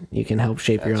universe, you can help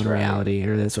shape your That's own right. reality,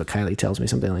 or that's what Kylie tells me,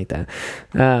 something like that.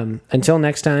 Until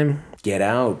next time. Get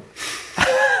out.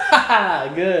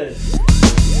 Good.